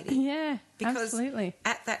this lady. Yeah, because absolutely.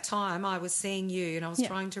 At that time I was seeing you and I was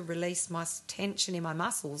trying to release my tension in my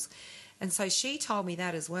muscles. And so she told me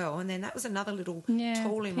that as well. And then that was another little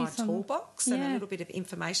tool in my toolbox and a little bit of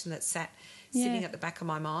information that sat sitting at the back of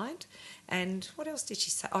my mind. And what else did she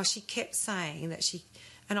say? Oh, she kept saying that she...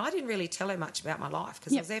 And I didn't really tell her much about my life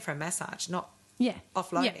because I was there for a massage, not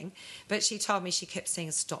offloading. But she told me she kept seeing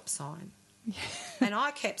a stop sign. And I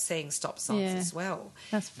kept seeing stop signs as well.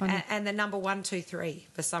 That's funny. And the number 1, 2, 3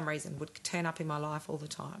 for some reason would turn up in my life all the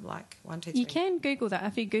time, like 1, 2, 3. You can Google that.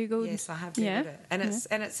 Have you Googled? Yes, I have Googled it. And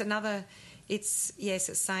it's another. It's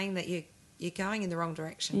saying that you're going in the wrong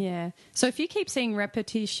direction. Yeah. So if you keep seeing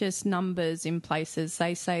repetitious numbers in places,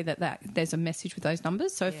 they say that there's a message with those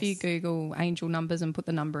numbers. So if you Google angel numbers and put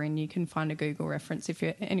the number in, you can find a Google reference if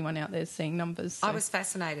you're anyone out there seeing numbers. So. I was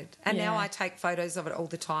fascinated. And now I take photos of it all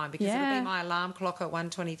the time because it'll be my alarm clock at 1:23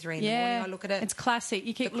 in the morning. I look at it. It's classic.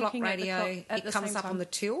 You keep looking at the clock at it the comes same up time. on the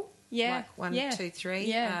till. Yeah. Like 1, 2, 3.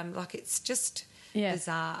 Yeah. Like it's just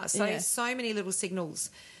bizarre. So so many little signals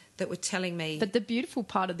that were telling me. But the beautiful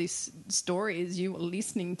part of this story is you were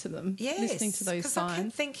listening to them, listening to those signs. I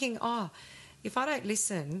kept thinking, if I don't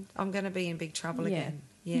listen, I'm going to be in big trouble again.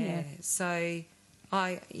 Yeah. So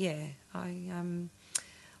I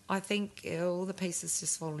think all the pieces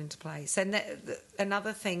just fall into place. And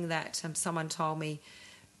another thing that someone told me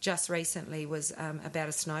just recently was about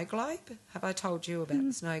a snow globe. Have I told you about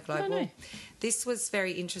the snow globe? No. Well, this was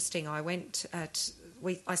very interesting. I went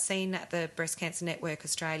I seen at the Breast Cancer Network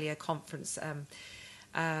Australia conference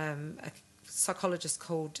a psychologist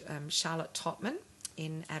called Charlotte Totman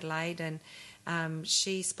in Adelaide, and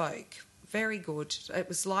she spoke very good. It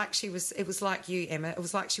was like you, Emma. It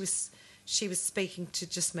was like she was speaking to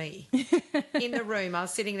just me in the room. I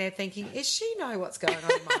was sitting there thinking, does she know what's going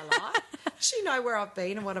on in my life? Does she know where I've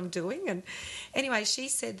been and what I'm doing? And anyway, she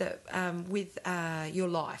said that with your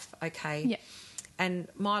life, okay. Yeah. And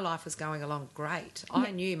my life was going along great.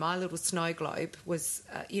 I knew my little snow globe was,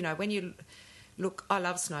 when you look, I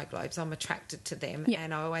love snow globes. I'm attracted to them. Yeah.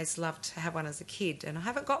 And I always loved to have one as a kid. And I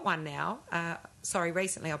haven't got one now.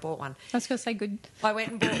 Recently I bought one. I was going to say good. I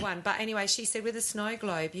went and bought one. But anyway, she said with a snow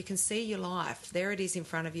globe, you can see your life. There it is in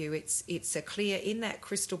front of you. It's a clear, in that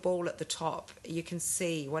crystal ball at the top, you can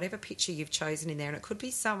see whatever picture you've chosen in there. And it could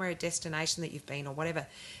be somewhere, a destination that you've been or whatever.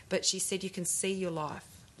 But she said you can see your life.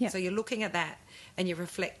 Yeah. So you're looking at that and you're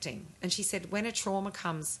reflecting. And she said when a trauma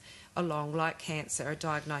comes along, like cancer, a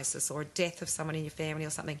diagnosis or a death of someone in your family or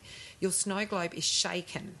something, your snow globe is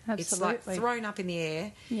shaken. Absolutely. It's like thrown up in the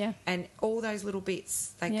air. Yeah. And all those little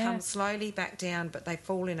bits, they come slowly back down, but they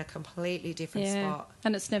fall in a completely different spot.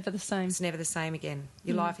 And it's never the same. It's never the same again.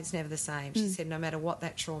 Your life is never the same. She said no matter what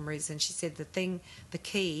that trauma is. And she said the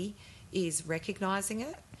key is recognising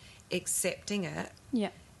it, accepting it,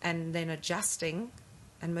 and then adjusting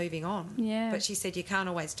and moving on. Yeah. But she said you can't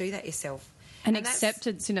always do that yourself. And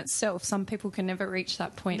acceptance in itself, some people can never reach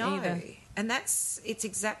that point either. And it's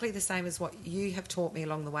exactly the same as what you have taught me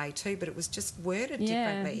along the way too, but it was just worded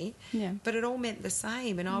differently. Yeah. But it all meant the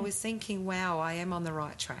same. And I was thinking, wow, I am on the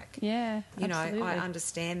right track. Yeah, You absolutely. know, I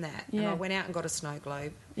understand that. Yeah. And I went out and got a snow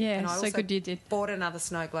globe. Yeah, and I so also good you did. bought another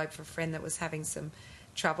snow globe for a friend that was having some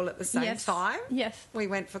trouble at the same time. Yes. We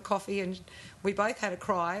went for coffee and we both had a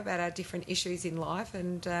cry about our different issues in life,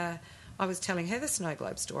 and I was telling her the snow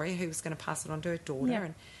globe story, who was going to pass it on to her daughter,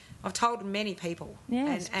 and I've told many people.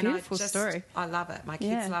 Yeah, it's a beautiful story. I love it. My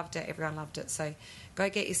kids loved it. Everyone loved it. So go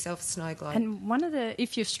get yourself a snow globe. And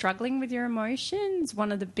if you're struggling with your emotions,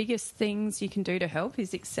 one of the biggest things you can do to help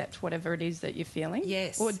is accept whatever it is that you're feeling.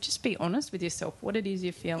 Yes. Or just be honest with yourself, what it is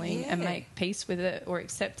you're feeling, and make peace with it or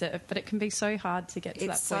accept it. But it can be so hard to get to that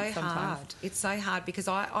point sometimes. It's so hard because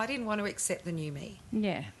I didn't want to accept the new me.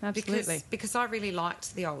 Yeah, absolutely. Because I really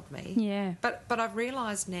liked the old me. Yeah. But I've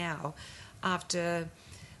realised now, after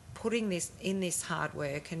putting this hard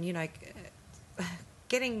work and, you know,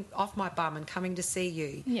 getting off my bum and coming to see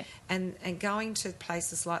you and going to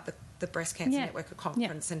places like the Breast Cancer Network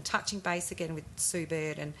conference and touching base again with Sue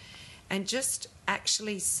Bird and just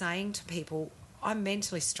actually saying to people, I'm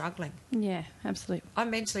mentally struggling. Yeah, absolutely.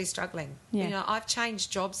 I'm mentally struggling. Yeah. You know, I've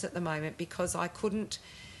changed jobs at the moment because I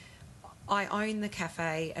own the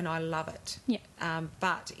cafe and I love it. Yeah.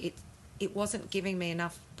 But it wasn't giving me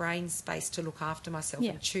enough brain space to look after myself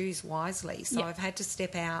and choose wisely. So I've had to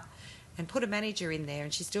step out and put a manager in there,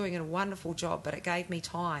 and she's doing a wonderful job, but it gave me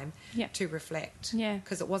time to reflect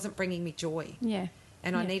because it wasn't bringing me joy. Yeah.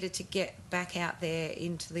 And I needed to get back out there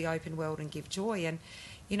into the open world and give joy. And,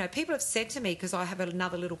 you know, people have said to me, because I have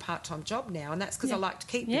another little part-time job now, and that's because I like to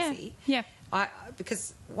keep busy. Yeah.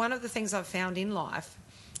 Because one of the things I've found in life,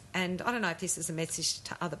 and I don't know if this is a message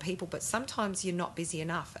to other people, but sometimes you're not busy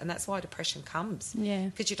enough, and that's why depression comes. Yeah.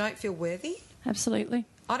 Because you don't feel worthy. Absolutely.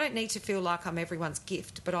 I don't need to feel like I'm everyone's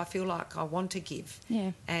gift, but I feel like I want to give.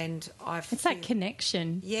 Yeah. And it's that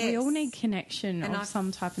connection. Yes. We all need connection of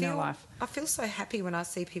some type in our life. I feel so happy when I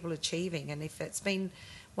see people achieving, and if it's been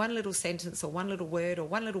one little sentence or one little word or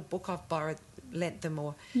one little book I've lent them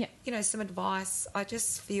or, you know, some advice, I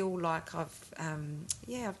just feel like I've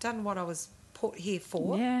done what I was put here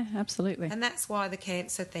for. Yeah, absolutely. And that's why the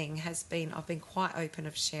cancer thing has been, I've been quite open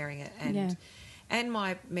of sharing it and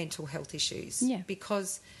my mental health issues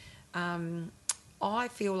because I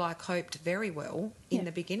feel I coped very well in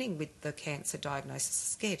the beginning with the cancer diagnosis.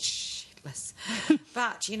 Scared shitless.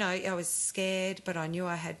 But, you know, I was scared, but I knew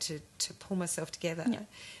I had to pull myself together. Yeah.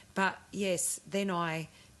 But, yes, then I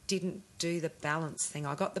didn't do the balance thing.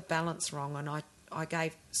 I got the balance wrong, and I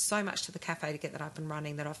gave so much to the cafe to get that up and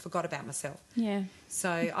running that I forgot about myself. Yeah. So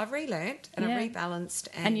I've relearnt and I've rebalanced.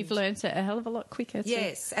 And you've learnt it a hell of a lot quicker too.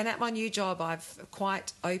 Yes. And at my new job, I've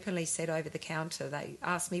quite openly said over the counter, they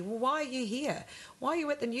asked me, well, why are you here? Why are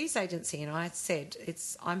you at the news agency? And I said,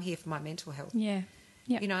 I'm here for my mental health. Yeah.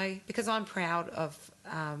 Yeah. You know, because I'm proud of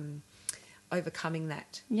overcoming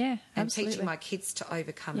that. Yeah, and absolutely. teaching my kids to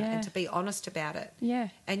overcome it and to be honest about it. Yeah.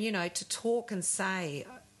 And, you know, to talk and say,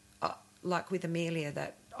 like with Amelia,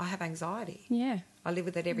 that I have anxiety. Yeah. I live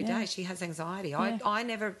with it every day. She has anxiety. Yeah. I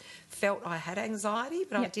never felt I had anxiety,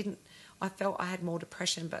 but I felt I had more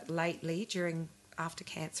depression. But lately, after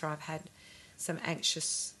cancer, I've had some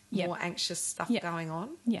more anxious stuff going on.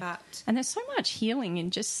 Yeah. And there's so much healing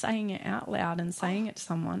in just saying it out loud and saying it to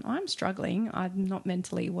someone. I'm struggling. I'm not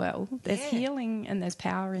mentally well. There's healing and there's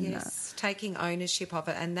power in that. Yes, taking ownership of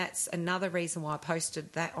it. And that's another reason why I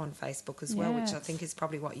posted that on Facebook as well, which I think is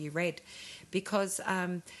probably what you read. Because,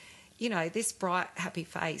 you know, this bright, happy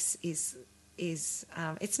face is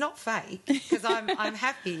it's not fake because I'm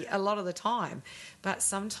happy a lot of the time, but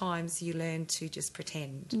sometimes you learn to just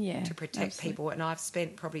pretend to protect people, and I've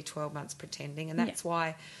spent probably 12 months pretending, and that's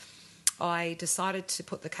why I decided to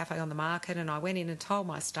put the cafe on the market, and I went in and told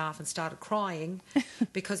my staff and started crying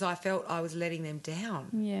because I felt I was letting them down.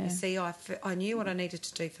 You see, I knew what I needed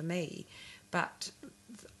to do for me, but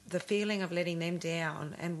the feeling of letting them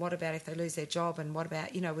down, and what about if they lose their job, and what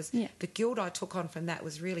about, you know, the guilt I took on from that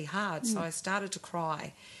was really hard. So I started to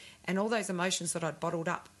cry, and all those emotions that I'd bottled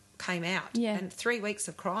up came out. Yeah. And 3 weeks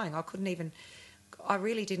of crying, I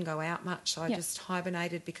really didn't go out much. I just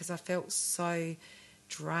hibernated because I felt so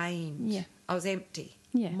drained. Yeah. I was empty,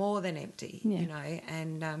 more than empty, you know,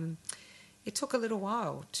 and it took a little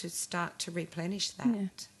while to start to replenish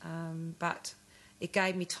that. But it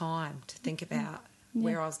gave me time to think about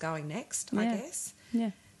where I was going next, I guess.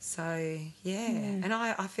 Yeah. So, and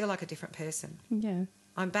I feel like a different person. Yeah.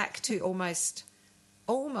 I'm back to almost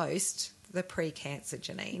the pre-cancer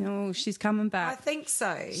Janine. Oh, she's coming back. I think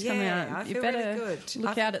so. She's I feel really good.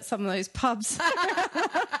 Look out at some of those pubs.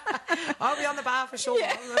 I'll be on the bar for sure.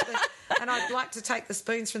 Yeah. And I'd like to take the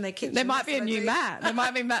spoons from their kitchen. There might be a new Matt. There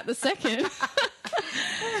might be Matt the second.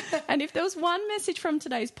 And if there was one message from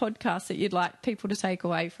today's podcast that you'd like people to take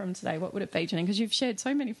away from today, what would it be, Janine? Because you've shared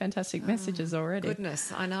so many fantastic messages already.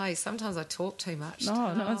 Goodness, I know. Sometimes I talk too much.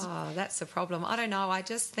 That's the problem. I don't know. I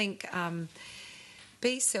just think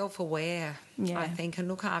be self-aware, I think, and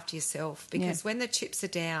look after yourself. Because when the chips are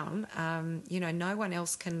down, no one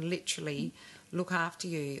else can literally look after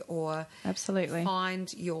you or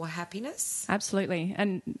find your happiness. Absolutely.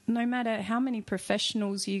 And no matter how many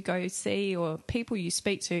professionals you go see or people you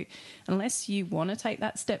speak to, unless you want to take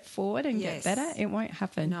that step forward and get better, it won't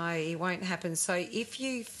happen. No, it won't happen. So if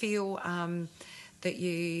you feel that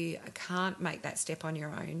you can't make that step on your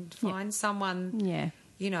own, find someone,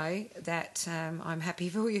 that I'm happy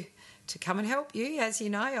for you to come and help you. As you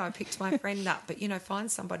know, I picked my friend up, but, find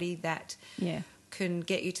somebody that can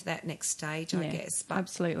get you to that next stage, I guess. But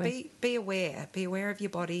absolutely. Be aware. Be aware of your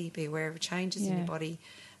body. Be aware of changes in your body,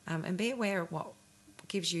 and be aware of what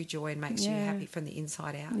gives you joy and makes you happy from the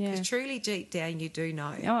inside out. Because truly, deep down, you do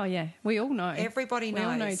know. Oh yeah, we all know. Everybody knows,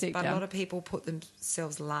 all know deep but down. a lot of people put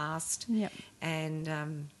themselves last. Yep. And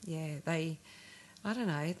I don't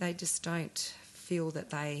know, they just don't feel that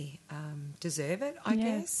they deserve it, I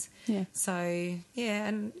guess. Yeah. So,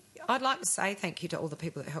 and I'd like to say thank you to all the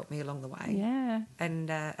people that helped me along the way. Yeah. And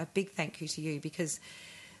a big thank you to you, because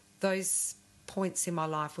those points in my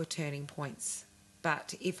life were turning points.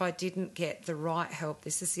 But if I didn't get the right help,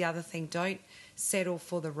 this is the other thing, don't settle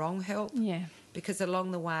for the wrong help. Yeah. Because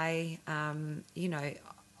along the way,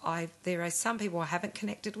 there are some people I haven't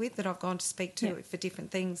connected with that I've gone to speak to for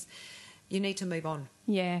different things. You need to move on.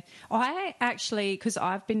 Yeah. I actually, because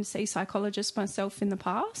I've been to see psychologists myself in the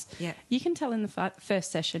past, you can tell in the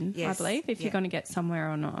first session, I believe, if you're going to get somewhere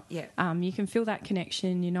or not. Yeah. You can feel that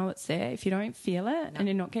connection, you know it's there. If you don't feel it and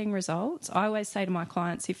you're not getting results, I always say to my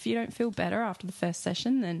clients, if you don't feel better after the first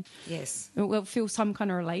session, then we'll feel some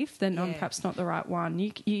kind of relief, then I'm perhaps not the right one.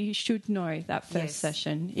 You should know that first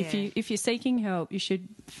session. If you're seeking help, you should,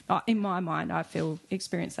 in my mind, I feel,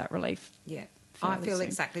 experience that relief. Yeah. I feel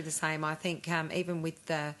exactly the same. I think even with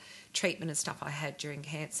the treatment and stuff I had during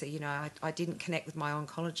cancer, I didn't connect with my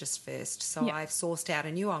oncologist first, so I've sourced out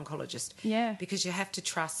a new oncologist. Yeah. Because you have to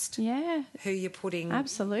trust who you're putting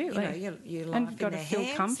absolutely your life and you've got in to their feel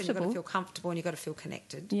hands, comfortable. and you've got to feel comfortable, and you've got to feel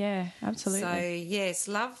connected. Yeah, absolutely. So yes,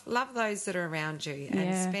 love those that are around you,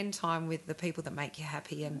 and spend time with the people that make you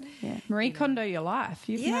happy. And Marie Kondo your life.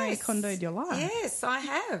 You've Marie Kondoed your life. Yes, I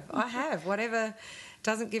have. Whatever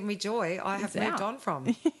doesn't give me joy, I have moved on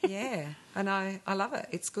from. And I love it.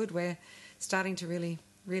 It's good. We're starting to really,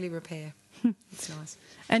 really repair. It's nice.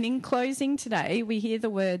 And in closing today, we hear the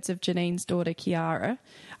words of Janine's daughter, Kiara.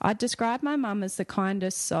 I'd describe my mum as the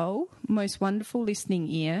kindest soul, most wonderful listening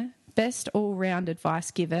ear, best all-round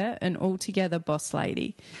advice giver, and altogether boss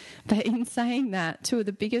lady. But in saying that, two of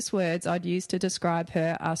the biggest words I'd use to describe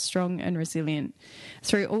her are strong and resilient.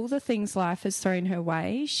 Through all the things life has thrown her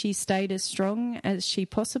way, she stayed as strong as she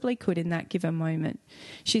possibly could in that given moment.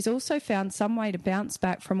 She's also found some way to bounce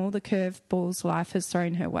back from all the curveballs life has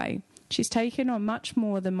thrown her way. She's taken on much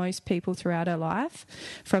more than most people throughout her life,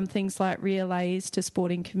 from things like relays to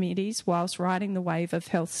sporting committees, whilst riding the wave of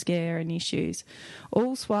health scare and issues,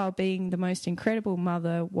 all while being the most incredible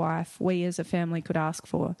mother, wife we as a family could ask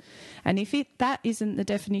for. And if that isn't the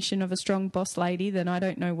definition of a strong boss lady, then I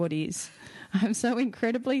don't know what is. I'm so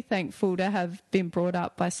incredibly thankful to have been brought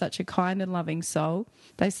up by such a kind and loving soul.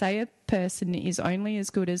 They say a person is only as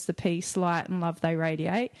good as the peace, light and love they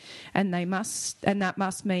radiate, and that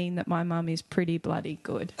must mean that my mum is pretty bloody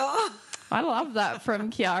good. Oh. I love that from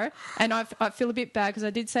Kiara. And I feel a bit bad because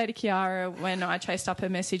I did say to Kiara when I chased up her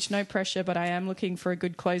message, no pressure, but I am looking for a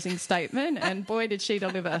good closing statement. And boy, did she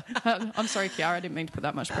deliver. I'm sorry, Kiara, I didn't mean to put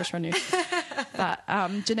that much pressure on you. But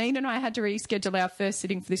Janine and I had to reschedule our first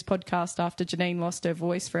sitting for this podcast after Janine lost her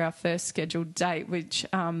voice for our first scheduled date, which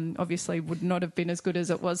obviously would not have been as good as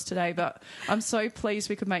it was today. But I'm so pleased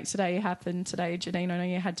we could make today happen today, Janine. I know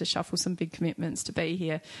you had to shuffle some big commitments to be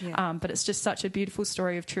here, but it's just such a beautiful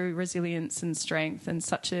story of true resilience and strength, and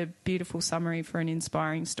such a beautiful summary for an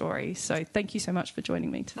inspiring story. So thank you so much for joining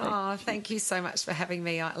me today. Oh, thank you so much for having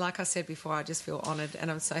me. Like I said before, I just feel honoured, and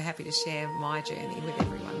I'm so happy to share my journey with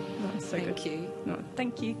everyone. Oh, so thank you. Oh,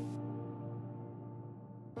 thank you.